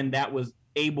of when that was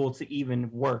able to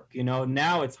even work,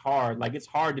 Now it's hard. Like, it's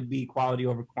hard to be quality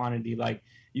over quantity. Like,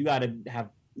 you got to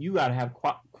have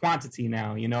quantity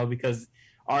now, because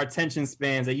our attention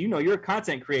spans, that you're a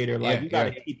content creator, like you got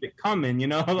to keep it coming,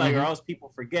 like or else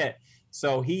people forget.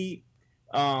 So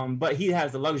but he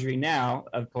has the luxury now.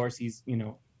 Of course, he's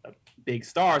a big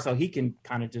star, so he can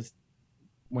kind of just,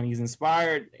 when he's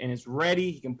inspired and it's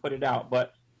ready, he can put it out.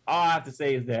 But all I have to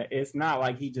say is that it's not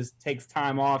like he just takes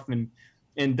time off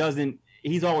and doesn't.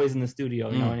 He's always in the studio,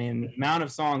 and the amount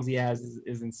of songs he has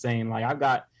is insane. Like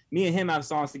me and him have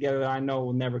songs together that I know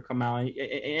will never come out. And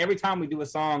every time we do a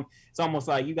song, it's almost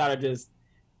like you got to just,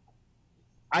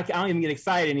 I don't even get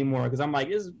excited anymore because I'm like,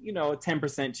 there's, a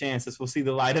 10% chance this will see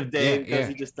the light of day because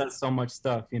he just does so much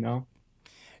stuff,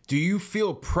 Do you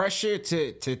feel pressure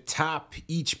to top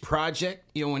each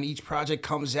project? When each project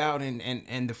comes out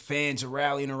and the fans are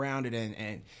rallying around it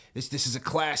and this is a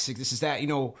classic, this is that,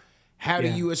 how do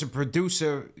you as a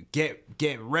producer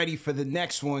get ready for the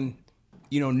next one?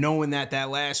 Knowing that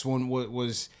last one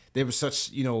was there was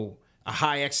such, a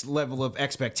high level of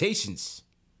expectations.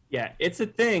 Yeah, it's a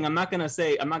thing. I'm not going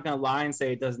to lie and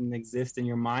say it doesn't exist in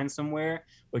your mind somewhere,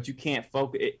 but you can't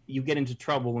focus. You get into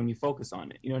trouble when you focus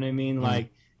on it. You know what I mean?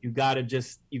 Like you gotta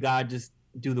just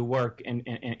do the work and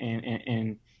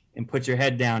put your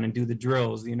head down and do the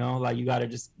drills, like you gotta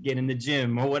just get in the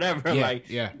gym or whatever.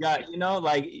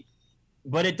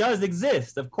 but it does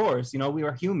exist, of course. You know, we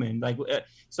are human. Like,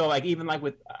 so like even like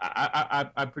with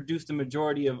I produced the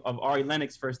majority of Ari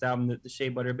Lennox's first album, the Shea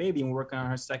Butter Baby, and we're working on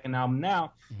her second album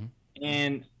now.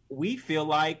 And we feel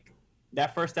like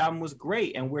that first album was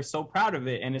great, and we're so proud of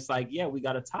it. And it's like, yeah, we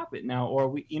got to top it now, or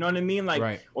we, you know what I mean? Like,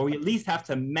 right. Or we at least have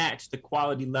to match the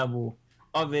quality level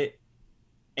of it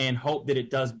and hope that it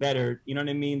does better, you know what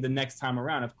I mean, the next time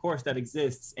around. Of course, that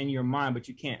exists in your mind, but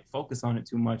you can't focus on it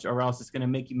too much, or else it's going to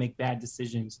make you make bad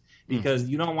decisions, because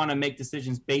you don't want to make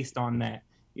decisions based on that.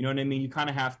 You know what I mean? You kind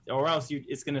of have to, or else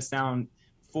it's going to sound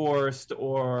forced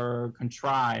or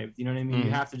contrived. You know what I mean?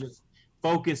 You have to just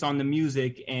focus on the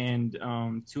music and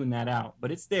tune that out.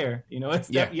 But it's there, you know,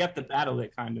 you have to battle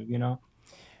it, kind of, you know.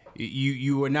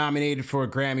 You were nominated for a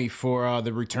Grammy for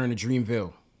the Return to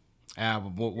Dreamville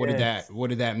album. What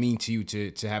did that mean to you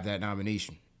to have that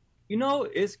nomination? You know,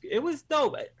 it was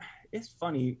dope. It's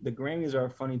funny. The Grammys are a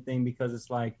funny thing, because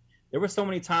it's like there were so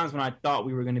many times when I thought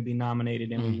we were going to be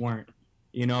nominated and we weren't.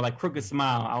 You know, like Crooked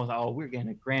Smile, I was like, oh, we're getting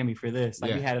a Grammy for this.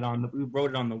 Like we had it we wrote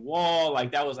it on the wall.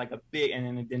 Like that was like a big, and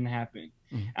then it didn't happen.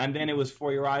 And then it was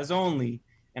For Your Eyes Only,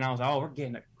 and I was like, oh, we're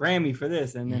getting a Grammy for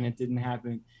this, and then it didn't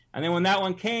happen. And then when that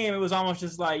one came, it was almost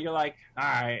just like, you're like, all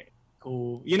right,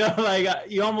 cool. You know, like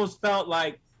you almost felt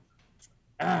like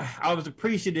I was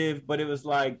appreciative, but it was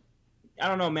like, I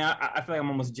don't know, man. I feel like I'm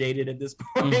almost jaded at this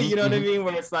point. You know what I mean?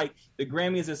 Where it's like the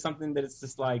Grammys is something that it's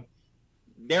just like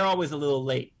they're always a little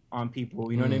late on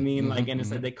people. You know what I mean? Like, and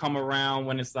it's like they come around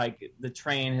when it's like the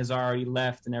train has already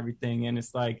left and everything, and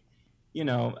it's like, you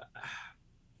know,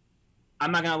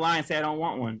 I'm not gonna lie and say I don't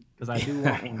want one, because I do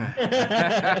want one.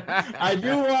 I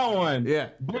do want one. Yeah.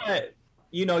 But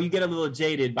you know, you get a little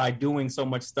jaded by doing so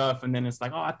much stuff, and then it's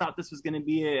like, oh, I thought this was gonna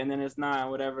be it, and then it's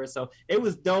not, whatever. So it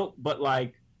was dope, but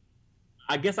like,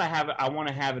 I guess I want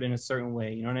to have it in a certain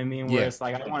way. You know what I mean? Where it's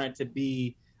like I want it to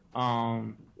be,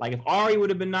 like if Ari would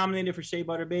have been nominated for Shea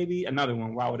Butter Baby, another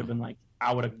one where I would have been like,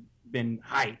 I would have been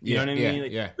hyped. You know what I mean?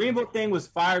 Like, Dreamville thing was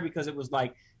fire because it was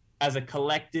like, as a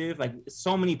collective, like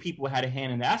so many people had a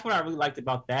hand in that. That's what I really liked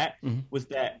about that, was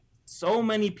that so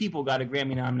many people got a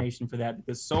Grammy nomination for that,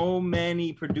 because so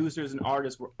many producers and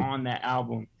artists were on that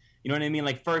album. You know what I mean?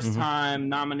 Like first time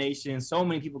nominations. So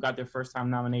many people got their first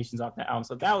time nominations off that album.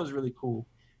 So that was really cool.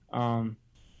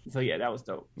 So yeah, that was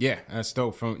dope. Yeah, that's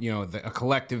dope. From, you know, a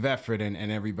collective effort and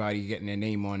everybody getting their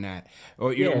name on that.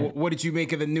 Or you know, what did you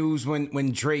make of the news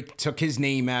when Drake took his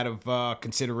name out of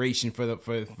consideration for the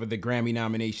Grammy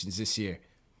nominations this year?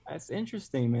 That's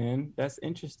interesting, man. That's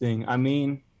interesting. I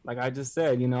mean, like I just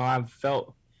said, you know, I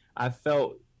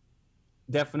felt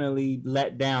definitely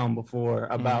let down before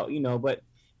about, you know, but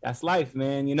that's life,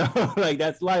 man. You know, like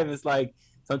that's life. It's like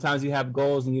sometimes you have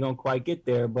goals and you don't quite get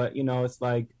there, but you know, it's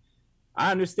like,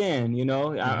 I understand, you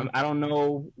know, I don't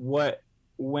know what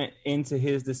went into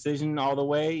his decision all the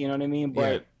way, you know what I mean?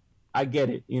 But I get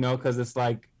it, you know, because it's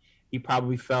like he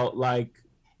probably felt like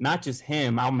not just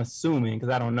him, I'm assuming,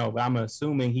 because I don't know, but I'm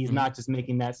assuming he's not just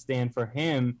making that stand for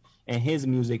him and his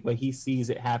music, but he sees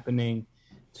it happening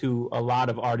to a lot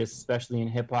of artists, especially in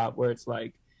hip hop, where it's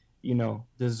like, you know,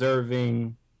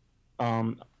 deserving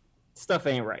stuff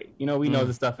ain't right. You know, we know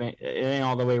the stuff ain't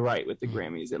all the way right with the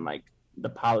Grammys and like the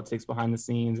politics behind the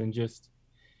scenes and just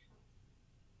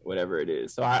whatever it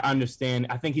is. So I understand.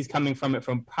 I think he's coming from it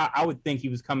I would think he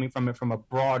was coming from it from a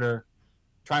broader,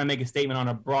 trying to make a statement on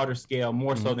a broader scale,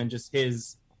 more so than just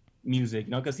his music,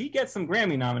 you know, because he gets some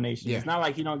Grammy nominations. It's not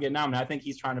like he don't get nominated. I think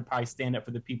he's trying to probably stand up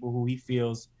for the people who he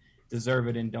feels deserve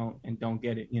it and don't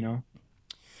get it, you know.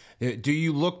 Do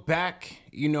you look back,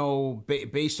 you know,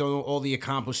 based on all the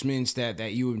accomplishments that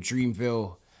you and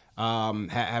Dreamville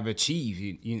have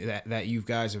achieved, you know, that you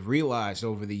guys have realized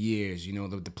over the years, you know,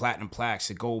 the platinum plaques,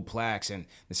 the gold plaques, and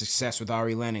the success with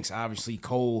Ari Lennox, obviously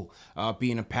Cole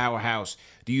being a powerhouse.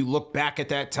 Do you look back at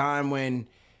that time when,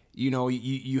 you know,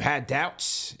 you had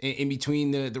doubts in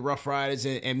between the Rough Riders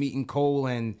and meeting Cole,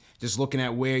 and just looking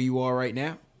at where you are right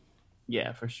now?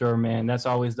 Yeah, for sure, man. That's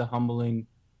always the humbling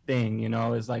thing, you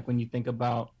know, is like when you think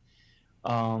about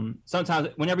sometimes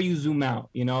whenever you zoom out,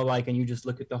 you know, like, and you just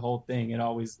look at the whole thing, it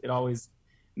always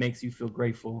makes you feel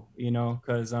grateful, you know,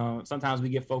 because sometimes we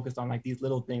get focused on like these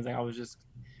little things. Like I was just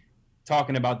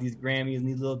talking about these Grammys and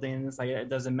these little things, and it's like it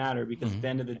doesn't matter, because at the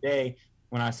end of the day,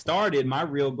 when I started, my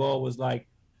real goal was like,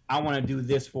 I want to do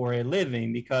this for a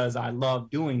living because I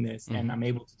love doing this, and I'm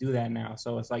able to do that now.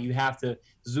 So it's like you have to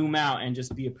zoom out and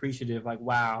just be appreciative, like,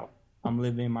 wow, I'm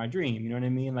living my dream, you know what I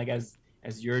mean? Like as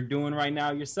you're doing right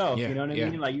now yourself, you know what I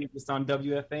mean? Like you just on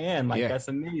WFAN, like that's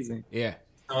amazing.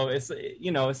 So it's,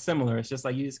 you know, it's similar. It's just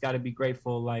like you just got to be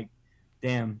grateful, like,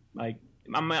 damn, like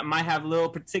might have little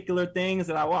particular things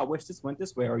that I wish this went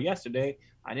this way, or yesterday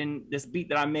this beat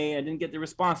that I made, I didn't get the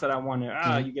response that I wanted.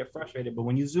 You get frustrated. But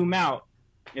when you zoom out,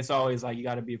 it's always like you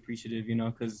got to be appreciative,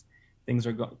 because things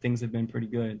have been pretty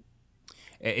good.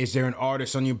 Is there an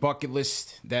artist on your bucket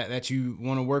list that you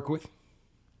want to work with?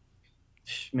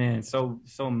 Man, so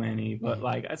many, but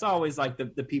like it's always like the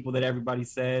people that everybody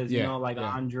says,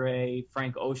 Andre,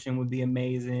 Frank Ocean would be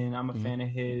amazing. I'm a fan of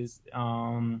his.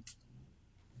 There's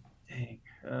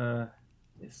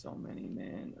so many,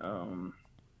 man.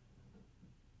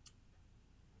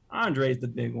 Andre's the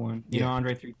big one,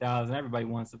 Andre 3000. Everybody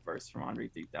wants the verse from Andre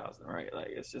 3000, right? Like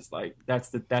it's just like that's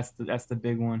the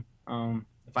big one.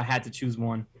 If I had to choose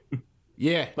one.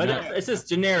 Yeah, but it's just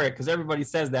generic because everybody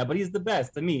says that. But he's the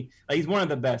best to me. Like he's one of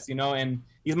the best, and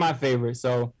he's my favorite.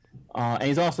 So, and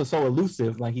he's also so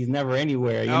elusive. Like he's never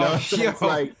anywhere, So it's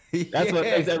like that's what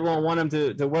makes everyone want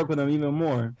him to work with him even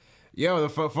more. Yo,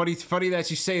 funny that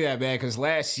you say that, man. Because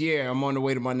last year I'm on the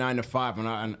way to my 9 to 5,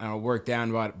 and I work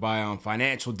down by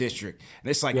Financial District,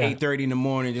 and it's like 8:30 in the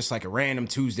morning, just like a random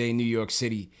Tuesday in New York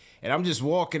City. And I'm just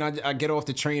walking. I get off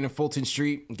the train in Fulton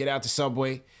Street and get out the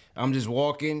subway. I'm just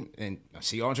walking, and I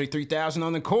see Andre 3000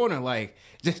 on the corner, like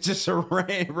just a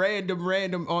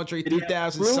random Andre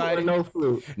 3000 sighting.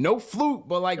 No flute,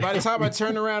 but like by the time I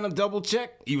turned around and double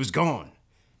checked, he was gone.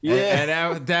 Yeah,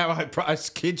 and that I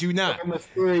kid you not,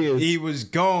 he was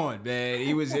gone, man.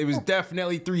 It was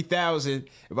definitely 3000.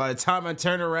 By the time I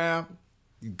turned around,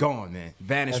 gone, man.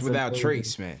 Vanished without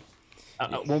trace, man.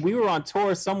 When we were on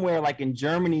tour somewhere like in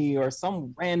Germany or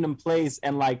some random place,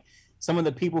 and like some of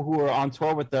the people who were on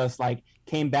tour with us like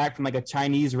came back from like a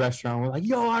Chinese restaurant. We're like,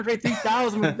 yo, Andre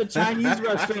 3000 was at the Chinese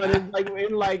restaurant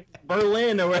in like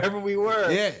Berlin or wherever we were.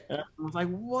 Yeah. And I was like,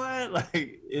 what?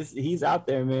 Like he's out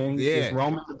there, man. He's just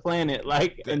roaming the planet,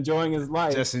 like enjoying his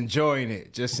life. Just enjoying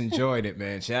it,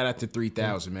 man. Shout out to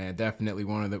 3000, man. Definitely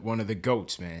one of the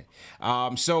GOATs, man.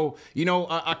 So,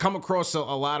 I come across a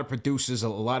lot of producers, a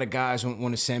lot of guys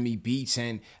want to send me beats,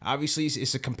 and obviously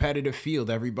it's a competitive field.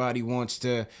 Everybody wants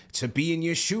to be in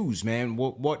your shoes, man.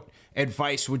 What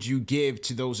advice would you give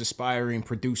to those aspiring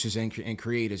producers and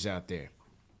creators out there?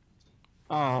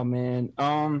 Oh man,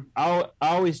 I'm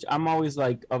always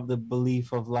like of the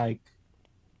belief of like,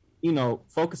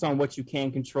 focus on what you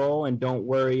can control and don't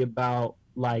worry about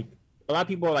like, a lot of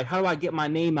people are like, how do I get my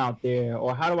name out there,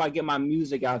 or how do I get my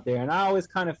music out there? And I always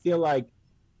kind of feel like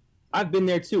I've been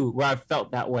there too, where I've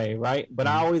felt that way, right? But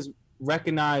I always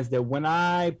recognize that when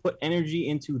I put energy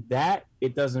into that,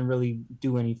 it doesn't really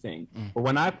do anything. But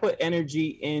when I put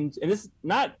energy in, and this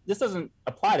doesn't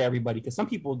apply to everybody, because some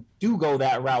people do go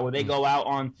that route where they go out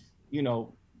on,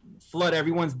 flood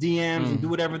everyone's DMs and do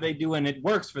whatever they do, and it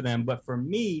works for them. But for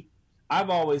me, I've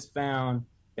always found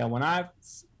that when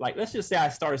let's just say I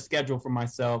start a schedule for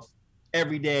myself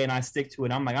every day and I stick to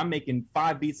it. I'm making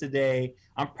 5 beats a day.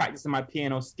 I'm practicing my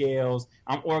piano scales.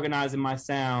 I'm organizing my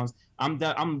sounds.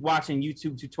 I'm watching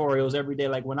YouTube tutorials every day.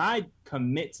 Like when I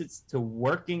commit to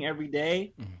working every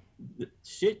day,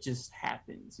 shit just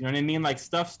happens. You know what I mean? Like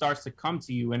stuff starts to come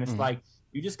to you, and it's like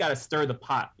you just got to stir the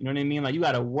pot. You know what I mean? Like you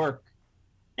got to work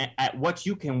at what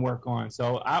you can work on.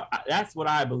 So that's what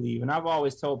I believe. And I've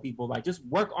always told people, like, just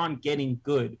work on getting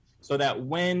good so that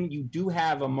when you do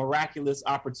have a miraculous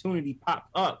opportunity pop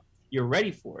up, you're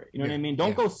ready for it. You know what I mean?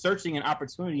 Don't go searching an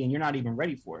opportunity and you're not even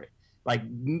ready for it. Like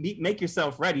make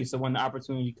yourself ready so when the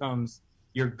opportunity comes,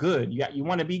 you're good. You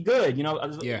want to be good. You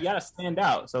got to stand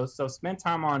out. So spend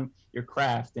time on your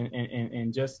craft and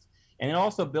then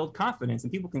also build confidence.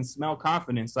 And people can smell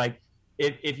confidence. Like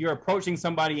if you're approaching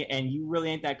somebody and you really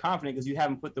ain't that confident because you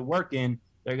haven't put the work in,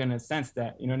 they're gonna sense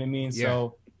that. You know what I mean? Yeah.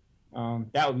 So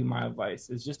that would be my advice: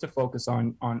 is just to focus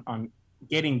on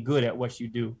getting good at what you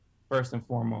do first and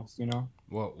foremost.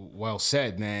 Well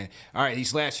said, man. All right,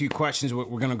 these last few questions, we're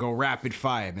going to go rapid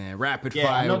fire, man. Rapid fire.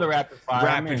 I know the rapid fire.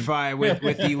 Rapid fire with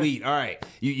Elite. All right.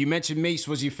 You mentioned Mace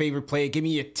was your favorite player. Give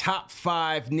me your top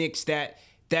 5 Knicks that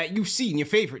you've seen, your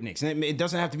favorite Knicks. And it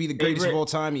doesn't have to be the greatest of all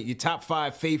time. Your top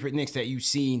 5 favorite Knicks that you've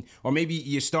seen, or maybe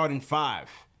your starting 5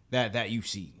 that you've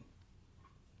seen.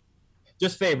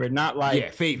 Just favorite, not like...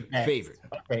 Yeah, favorite.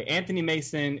 Okay, Anthony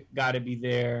Mason got to be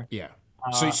there. Yeah.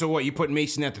 So what, you put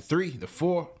Mason at the 3, the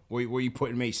 4? Where you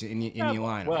putting Mason in your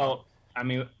lineup? Well, I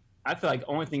mean, I feel like the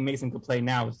only thing Mason could play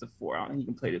now is the 4. I don't think he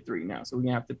can play the 3 now, so we're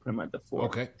going to have to put him at the 4.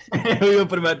 Okay. We're going to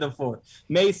put him at the 4.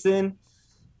 Mason,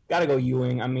 got to go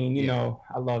Ewing. I mean, you know,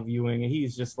 I love Ewing, and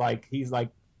he's like,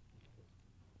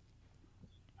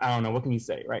 I don't know, what can you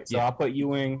say, right? So I'll put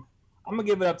Ewing. I'm going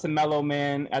to give it up to Melo,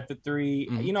 man, at the 3.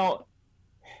 You know,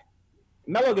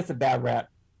 Melo gets a bad rap.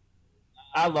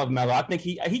 I love Melo. I think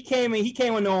he came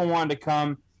when no one wanted to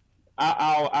come.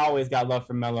 I always got love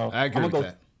for Melo. I agree with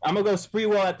that. I'm gonna go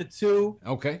Sprewell at the 2.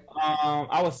 Okay.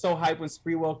 I was so hyped when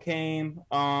Sprewell came.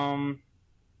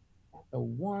 The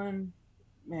 1,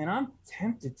 man, I'm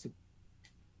tempted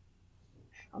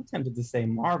to say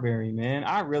Marbury, man.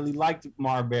 I really liked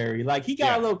Marbury. Like, he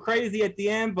got a little crazy at the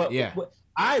end, but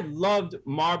I loved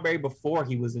Marbury before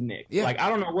he was a Knick. Yeah. Like, I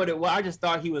don't know what it was. I just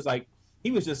thought he was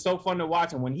just so fun to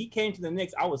watch. And when he came to the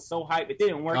Knicks, I was so hyped. It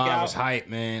didn't work out. I was hyped,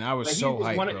 man. I was so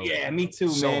hyped, bro. Yeah, me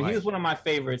too, man. He was one of my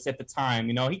favorites at the time.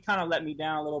 You know, he kind of let me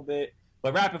down a little bit.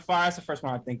 But rapid fire, that's the first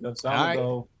one I think of. So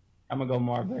I'm gonna go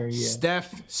Marbury. Yeah.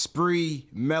 Steph, Spree,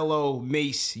 Melo,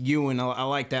 Mace, Ewing. I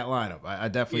like that lineup. I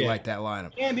definitely like that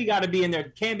lineup. Camby got to be in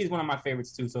there. Camby's one of my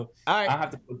favorites too. So I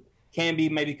have to put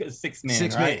Camby maybe because 6 man.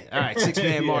 6 man. All right, 6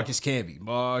 man. Marcus Camby.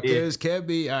 Marcus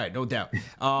Camby. All right, no doubt.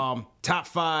 Top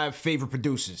 5 favorite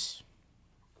producers.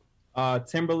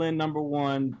 Timberland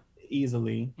 #1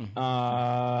 easily.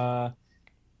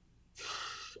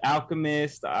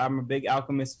 Alchemist. I'm a big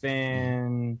Alchemist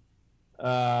fan.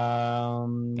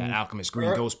 That Alchemist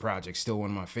Green Ghost project, still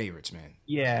one of my favorites, man.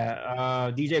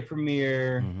 Yeah. DJ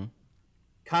Premier.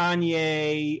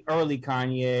 Kanye. Early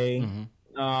Kanye.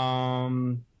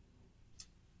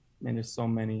 Man, there's so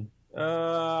many.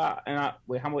 How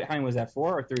many was that?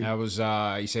 4 or 3? That was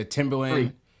you said Timberland.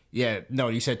 3. Yeah, no,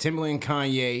 you said Timberland,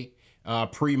 Kanye,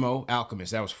 Primo,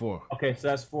 Alchemist. That was 4. Okay, so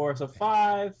that's 4. So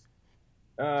 5.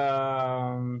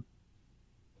 I'm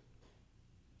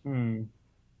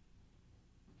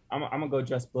gonna go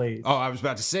Just Blaze. Oh, I was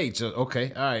about to say. So,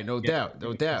 okay, all right, no doubt.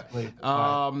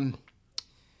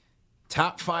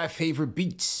 Top 5 favorite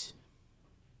beats.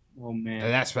 Oh man,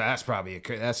 that's probably a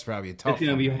tough one. It's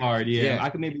gonna be hard. Yeah, I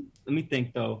could maybe let me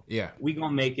think though. Yeah, We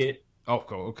Gonna Make It. Oh,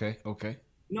 okay.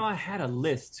 You know, I had a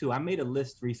list too. I made a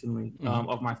list recently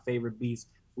of my favorite beats.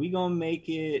 We Gonna Make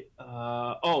It.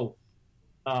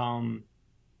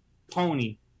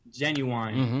 Pony,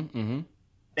 Genuine.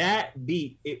 That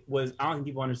beat, I don't think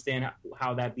people understand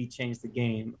how that beat changed the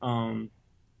game.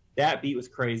 That beat was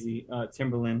crazy.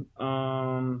 Timberland.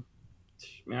 Man,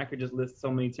 I could just list so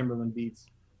many Timberland beats.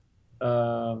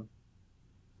 No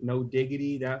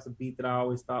Diggity. That's a beat that I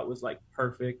always thought was like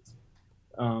perfect.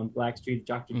 Blackstreet,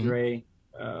 Dr. Dre.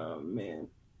 Man,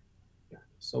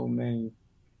 so many.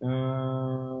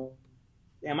 Damn,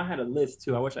 I had a list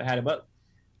too. I wish I had it, but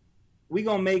We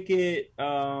Gonna Make It.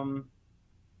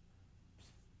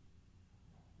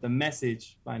 The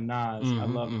Message by Nas. I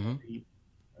love that beat.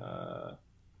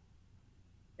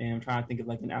 And I'm trying to think of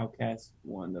like an Outkast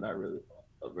one that I really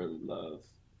love,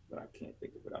 but I can't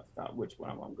think of it off the top. Which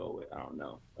one I want to go with, I don't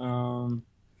know.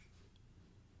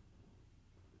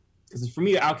 Because for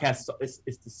me, Outkast, it's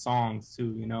the songs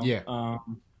too, you know. Yeah.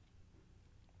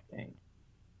 Dang.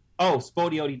 Oh,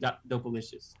 Spodioti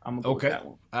Dopalicious. I'm gonna go with that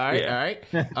one. All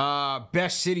right.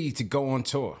 Best city to go on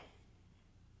tour.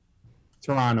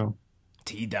 Toronto.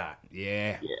 T-Dot.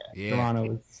 Yeah.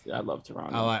 Toronto. I love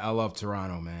Toronto. I love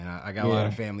Toronto, man. I got a lot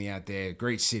of family out there.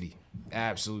 Great city.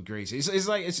 Absolute great city. It's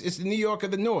like it's the New York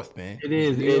of the North, man. It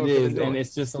is, and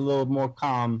it's just a little more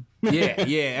calm. Yeah.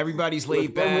 Everybody's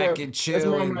laid back and chill. It's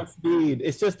more my speed.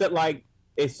 It's just that like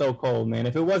it's so cold, man.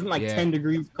 If it wasn't like 10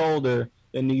 degrees colder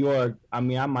than New York, I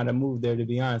mean, I might have moved there, to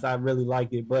be honest. I really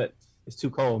like it, but it's too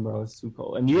cold, bro. It's too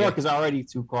cold. And New York is already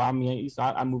too cold. I mean,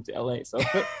 I moved to LA, so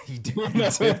you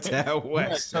tipped out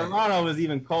west. Toronto is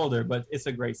even colder, but it's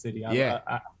a great city.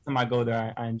 Time I go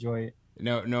there, I enjoy it.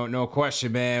 No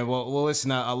question, man. Well,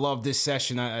 listen, I love this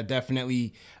session. I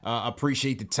definitely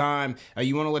appreciate the time.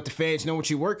 You want to let the fans know what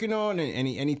you're working on and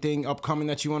anything upcoming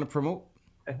that you want to promote?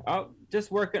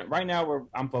 Just working right now.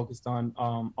 I'm focused on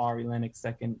Ari Lennox's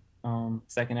second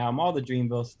album, all the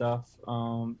Dreamville stuff.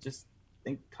 I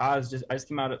think I just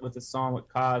came out with a song with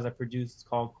Kaz I produced. It's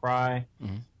called Cry.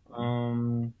 Yeah,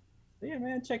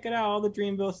 man, check it out. All the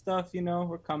Dreamville stuff, you know,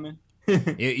 we're coming.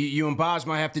 You and Boz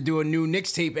might have to do a new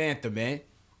Knicks tape anthem, man.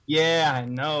 Yeah, I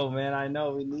know, man. I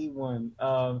know. We need one.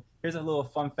 Here's a little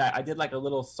fun fact. I did like a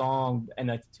little song in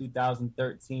like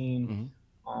 2013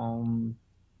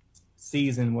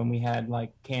 season when we had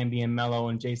like Camby and Melo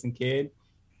and Jason Kidd,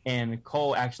 and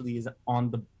Cole actually is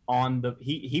on the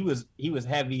he was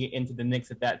heavy into the Knicks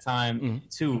at that time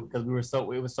too, because it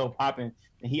was so popping,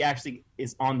 and he actually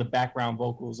is on the background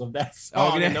vocals of that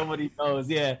song and nobody knows.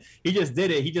 Yeah, he just did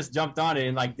it. He just jumped on it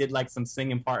and like did like some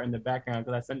singing part in the background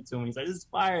because I sent it to him. He's like, "This is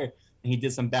fire," and he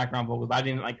did some background vocals. I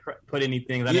didn't like put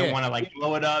anything. I didn't want to like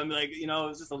blow it up and be like, you know, it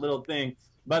was just a little thing.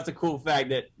 But it's a cool fact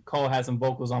that Cole has some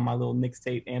vocals on my little Knicks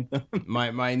tape anthem.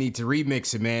 Might need to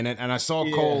remix it, man. And I saw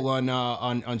Cole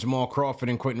on Jamal Crawford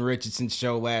and Quentin Richardson's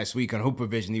show last week on Hooper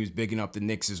Vision. He was bigging up the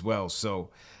Knicks as well.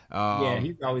 So Yeah,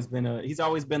 he's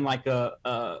always been like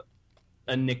a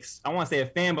Knicks. I want to say a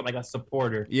fan, but like a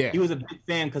supporter. Yeah, he was a big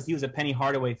fan because he was a Penny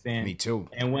Hardaway fan. Me too.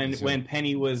 And when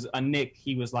Penny was a Knick,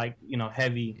 he was like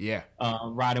heavy. Yeah,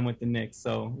 riding with the Knicks.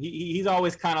 So he's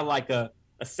always kind of like a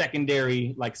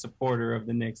secondary like supporter of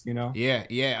the Knicks.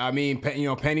 Yeah. I mean,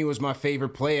 Penny was my favorite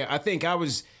player. I think I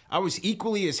was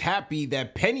equally as happy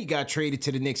that Penny got traded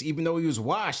to the Knicks, even though he was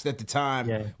washed at the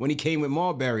time when he came with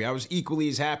Marbury. I was equally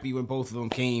as happy when both of them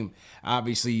came.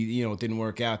 Obviously, it didn't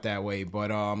work out that way. But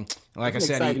like I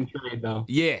said, exciting trade though.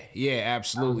 Yeah,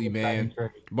 absolutely, man.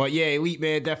 But yeah, Elite,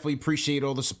 man, definitely appreciate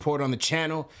all the support on the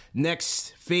channel.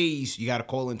 Next phase, you got to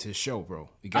call into the show, bro.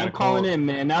 I'm calling in,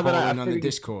 man. Now that I on the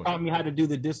Discord, taught me how to do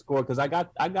the Discord because I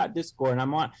got Discord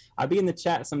and I be in the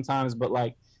chat sometimes, but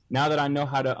like. Now that I know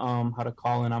how to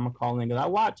call in, I'm gonna call in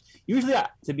because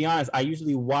to be honest, I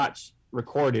usually watch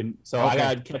recorded, so I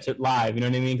gotta catch it live. You know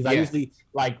what I mean? Because I usually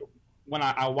like when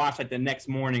I watch like the next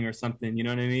morning or something. You know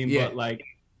what I mean? Yeah. But like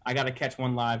I gotta catch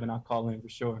one live and I'll call in for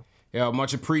sure. Yeah,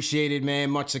 much appreciated,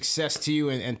 man. Much success to you,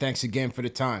 and thanks again for the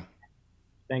time.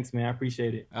 Thanks, man. I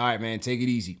appreciate it. All right, man. Take it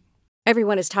easy.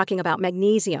 Everyone is talking about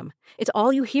magnesium. It's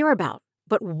all you hear about.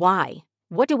 But why?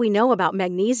 What do we know about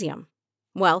magnesium?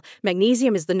 Well,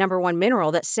 magnesium is the #1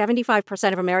 mineral that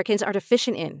 75% of Americans are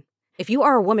deficient in. If you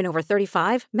are a woman over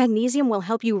 35, magnesium will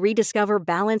help you rediscover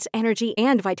balance, energy,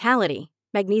 and vitality.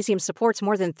 Magnesium supports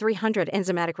more than 300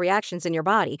 enzymatic reactions in your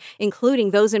body,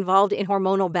 including those involved in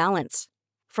hormonal balance.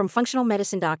 From functional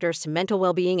medicine doctors to mental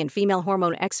well-being and female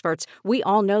hormone experts, we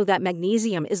all know that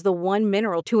magnesium is the one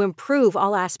mineral to improve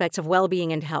all aspects of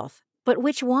well-being and health. But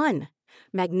which one?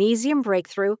 Magnesium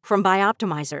Breakthrough from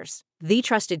Bioptimizers, the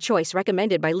trusted choice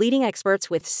recommended by leading experts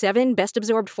with 7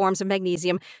 best-absorbed forms of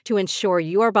magnesium to ensure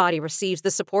your body receives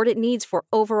the support it needs for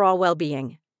overall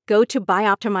well-being. Go to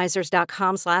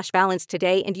bioptimizers.com/balance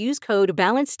today and use code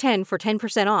BALANCE10 for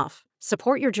 10% off.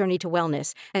 Support your journey to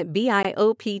wellness at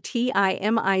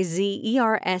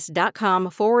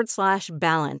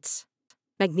bioptimizers.com/balance.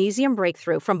 Magnesium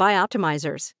Breakthrough from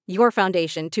Bioptimizers, your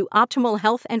foundation to optimal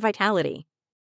health and vitality.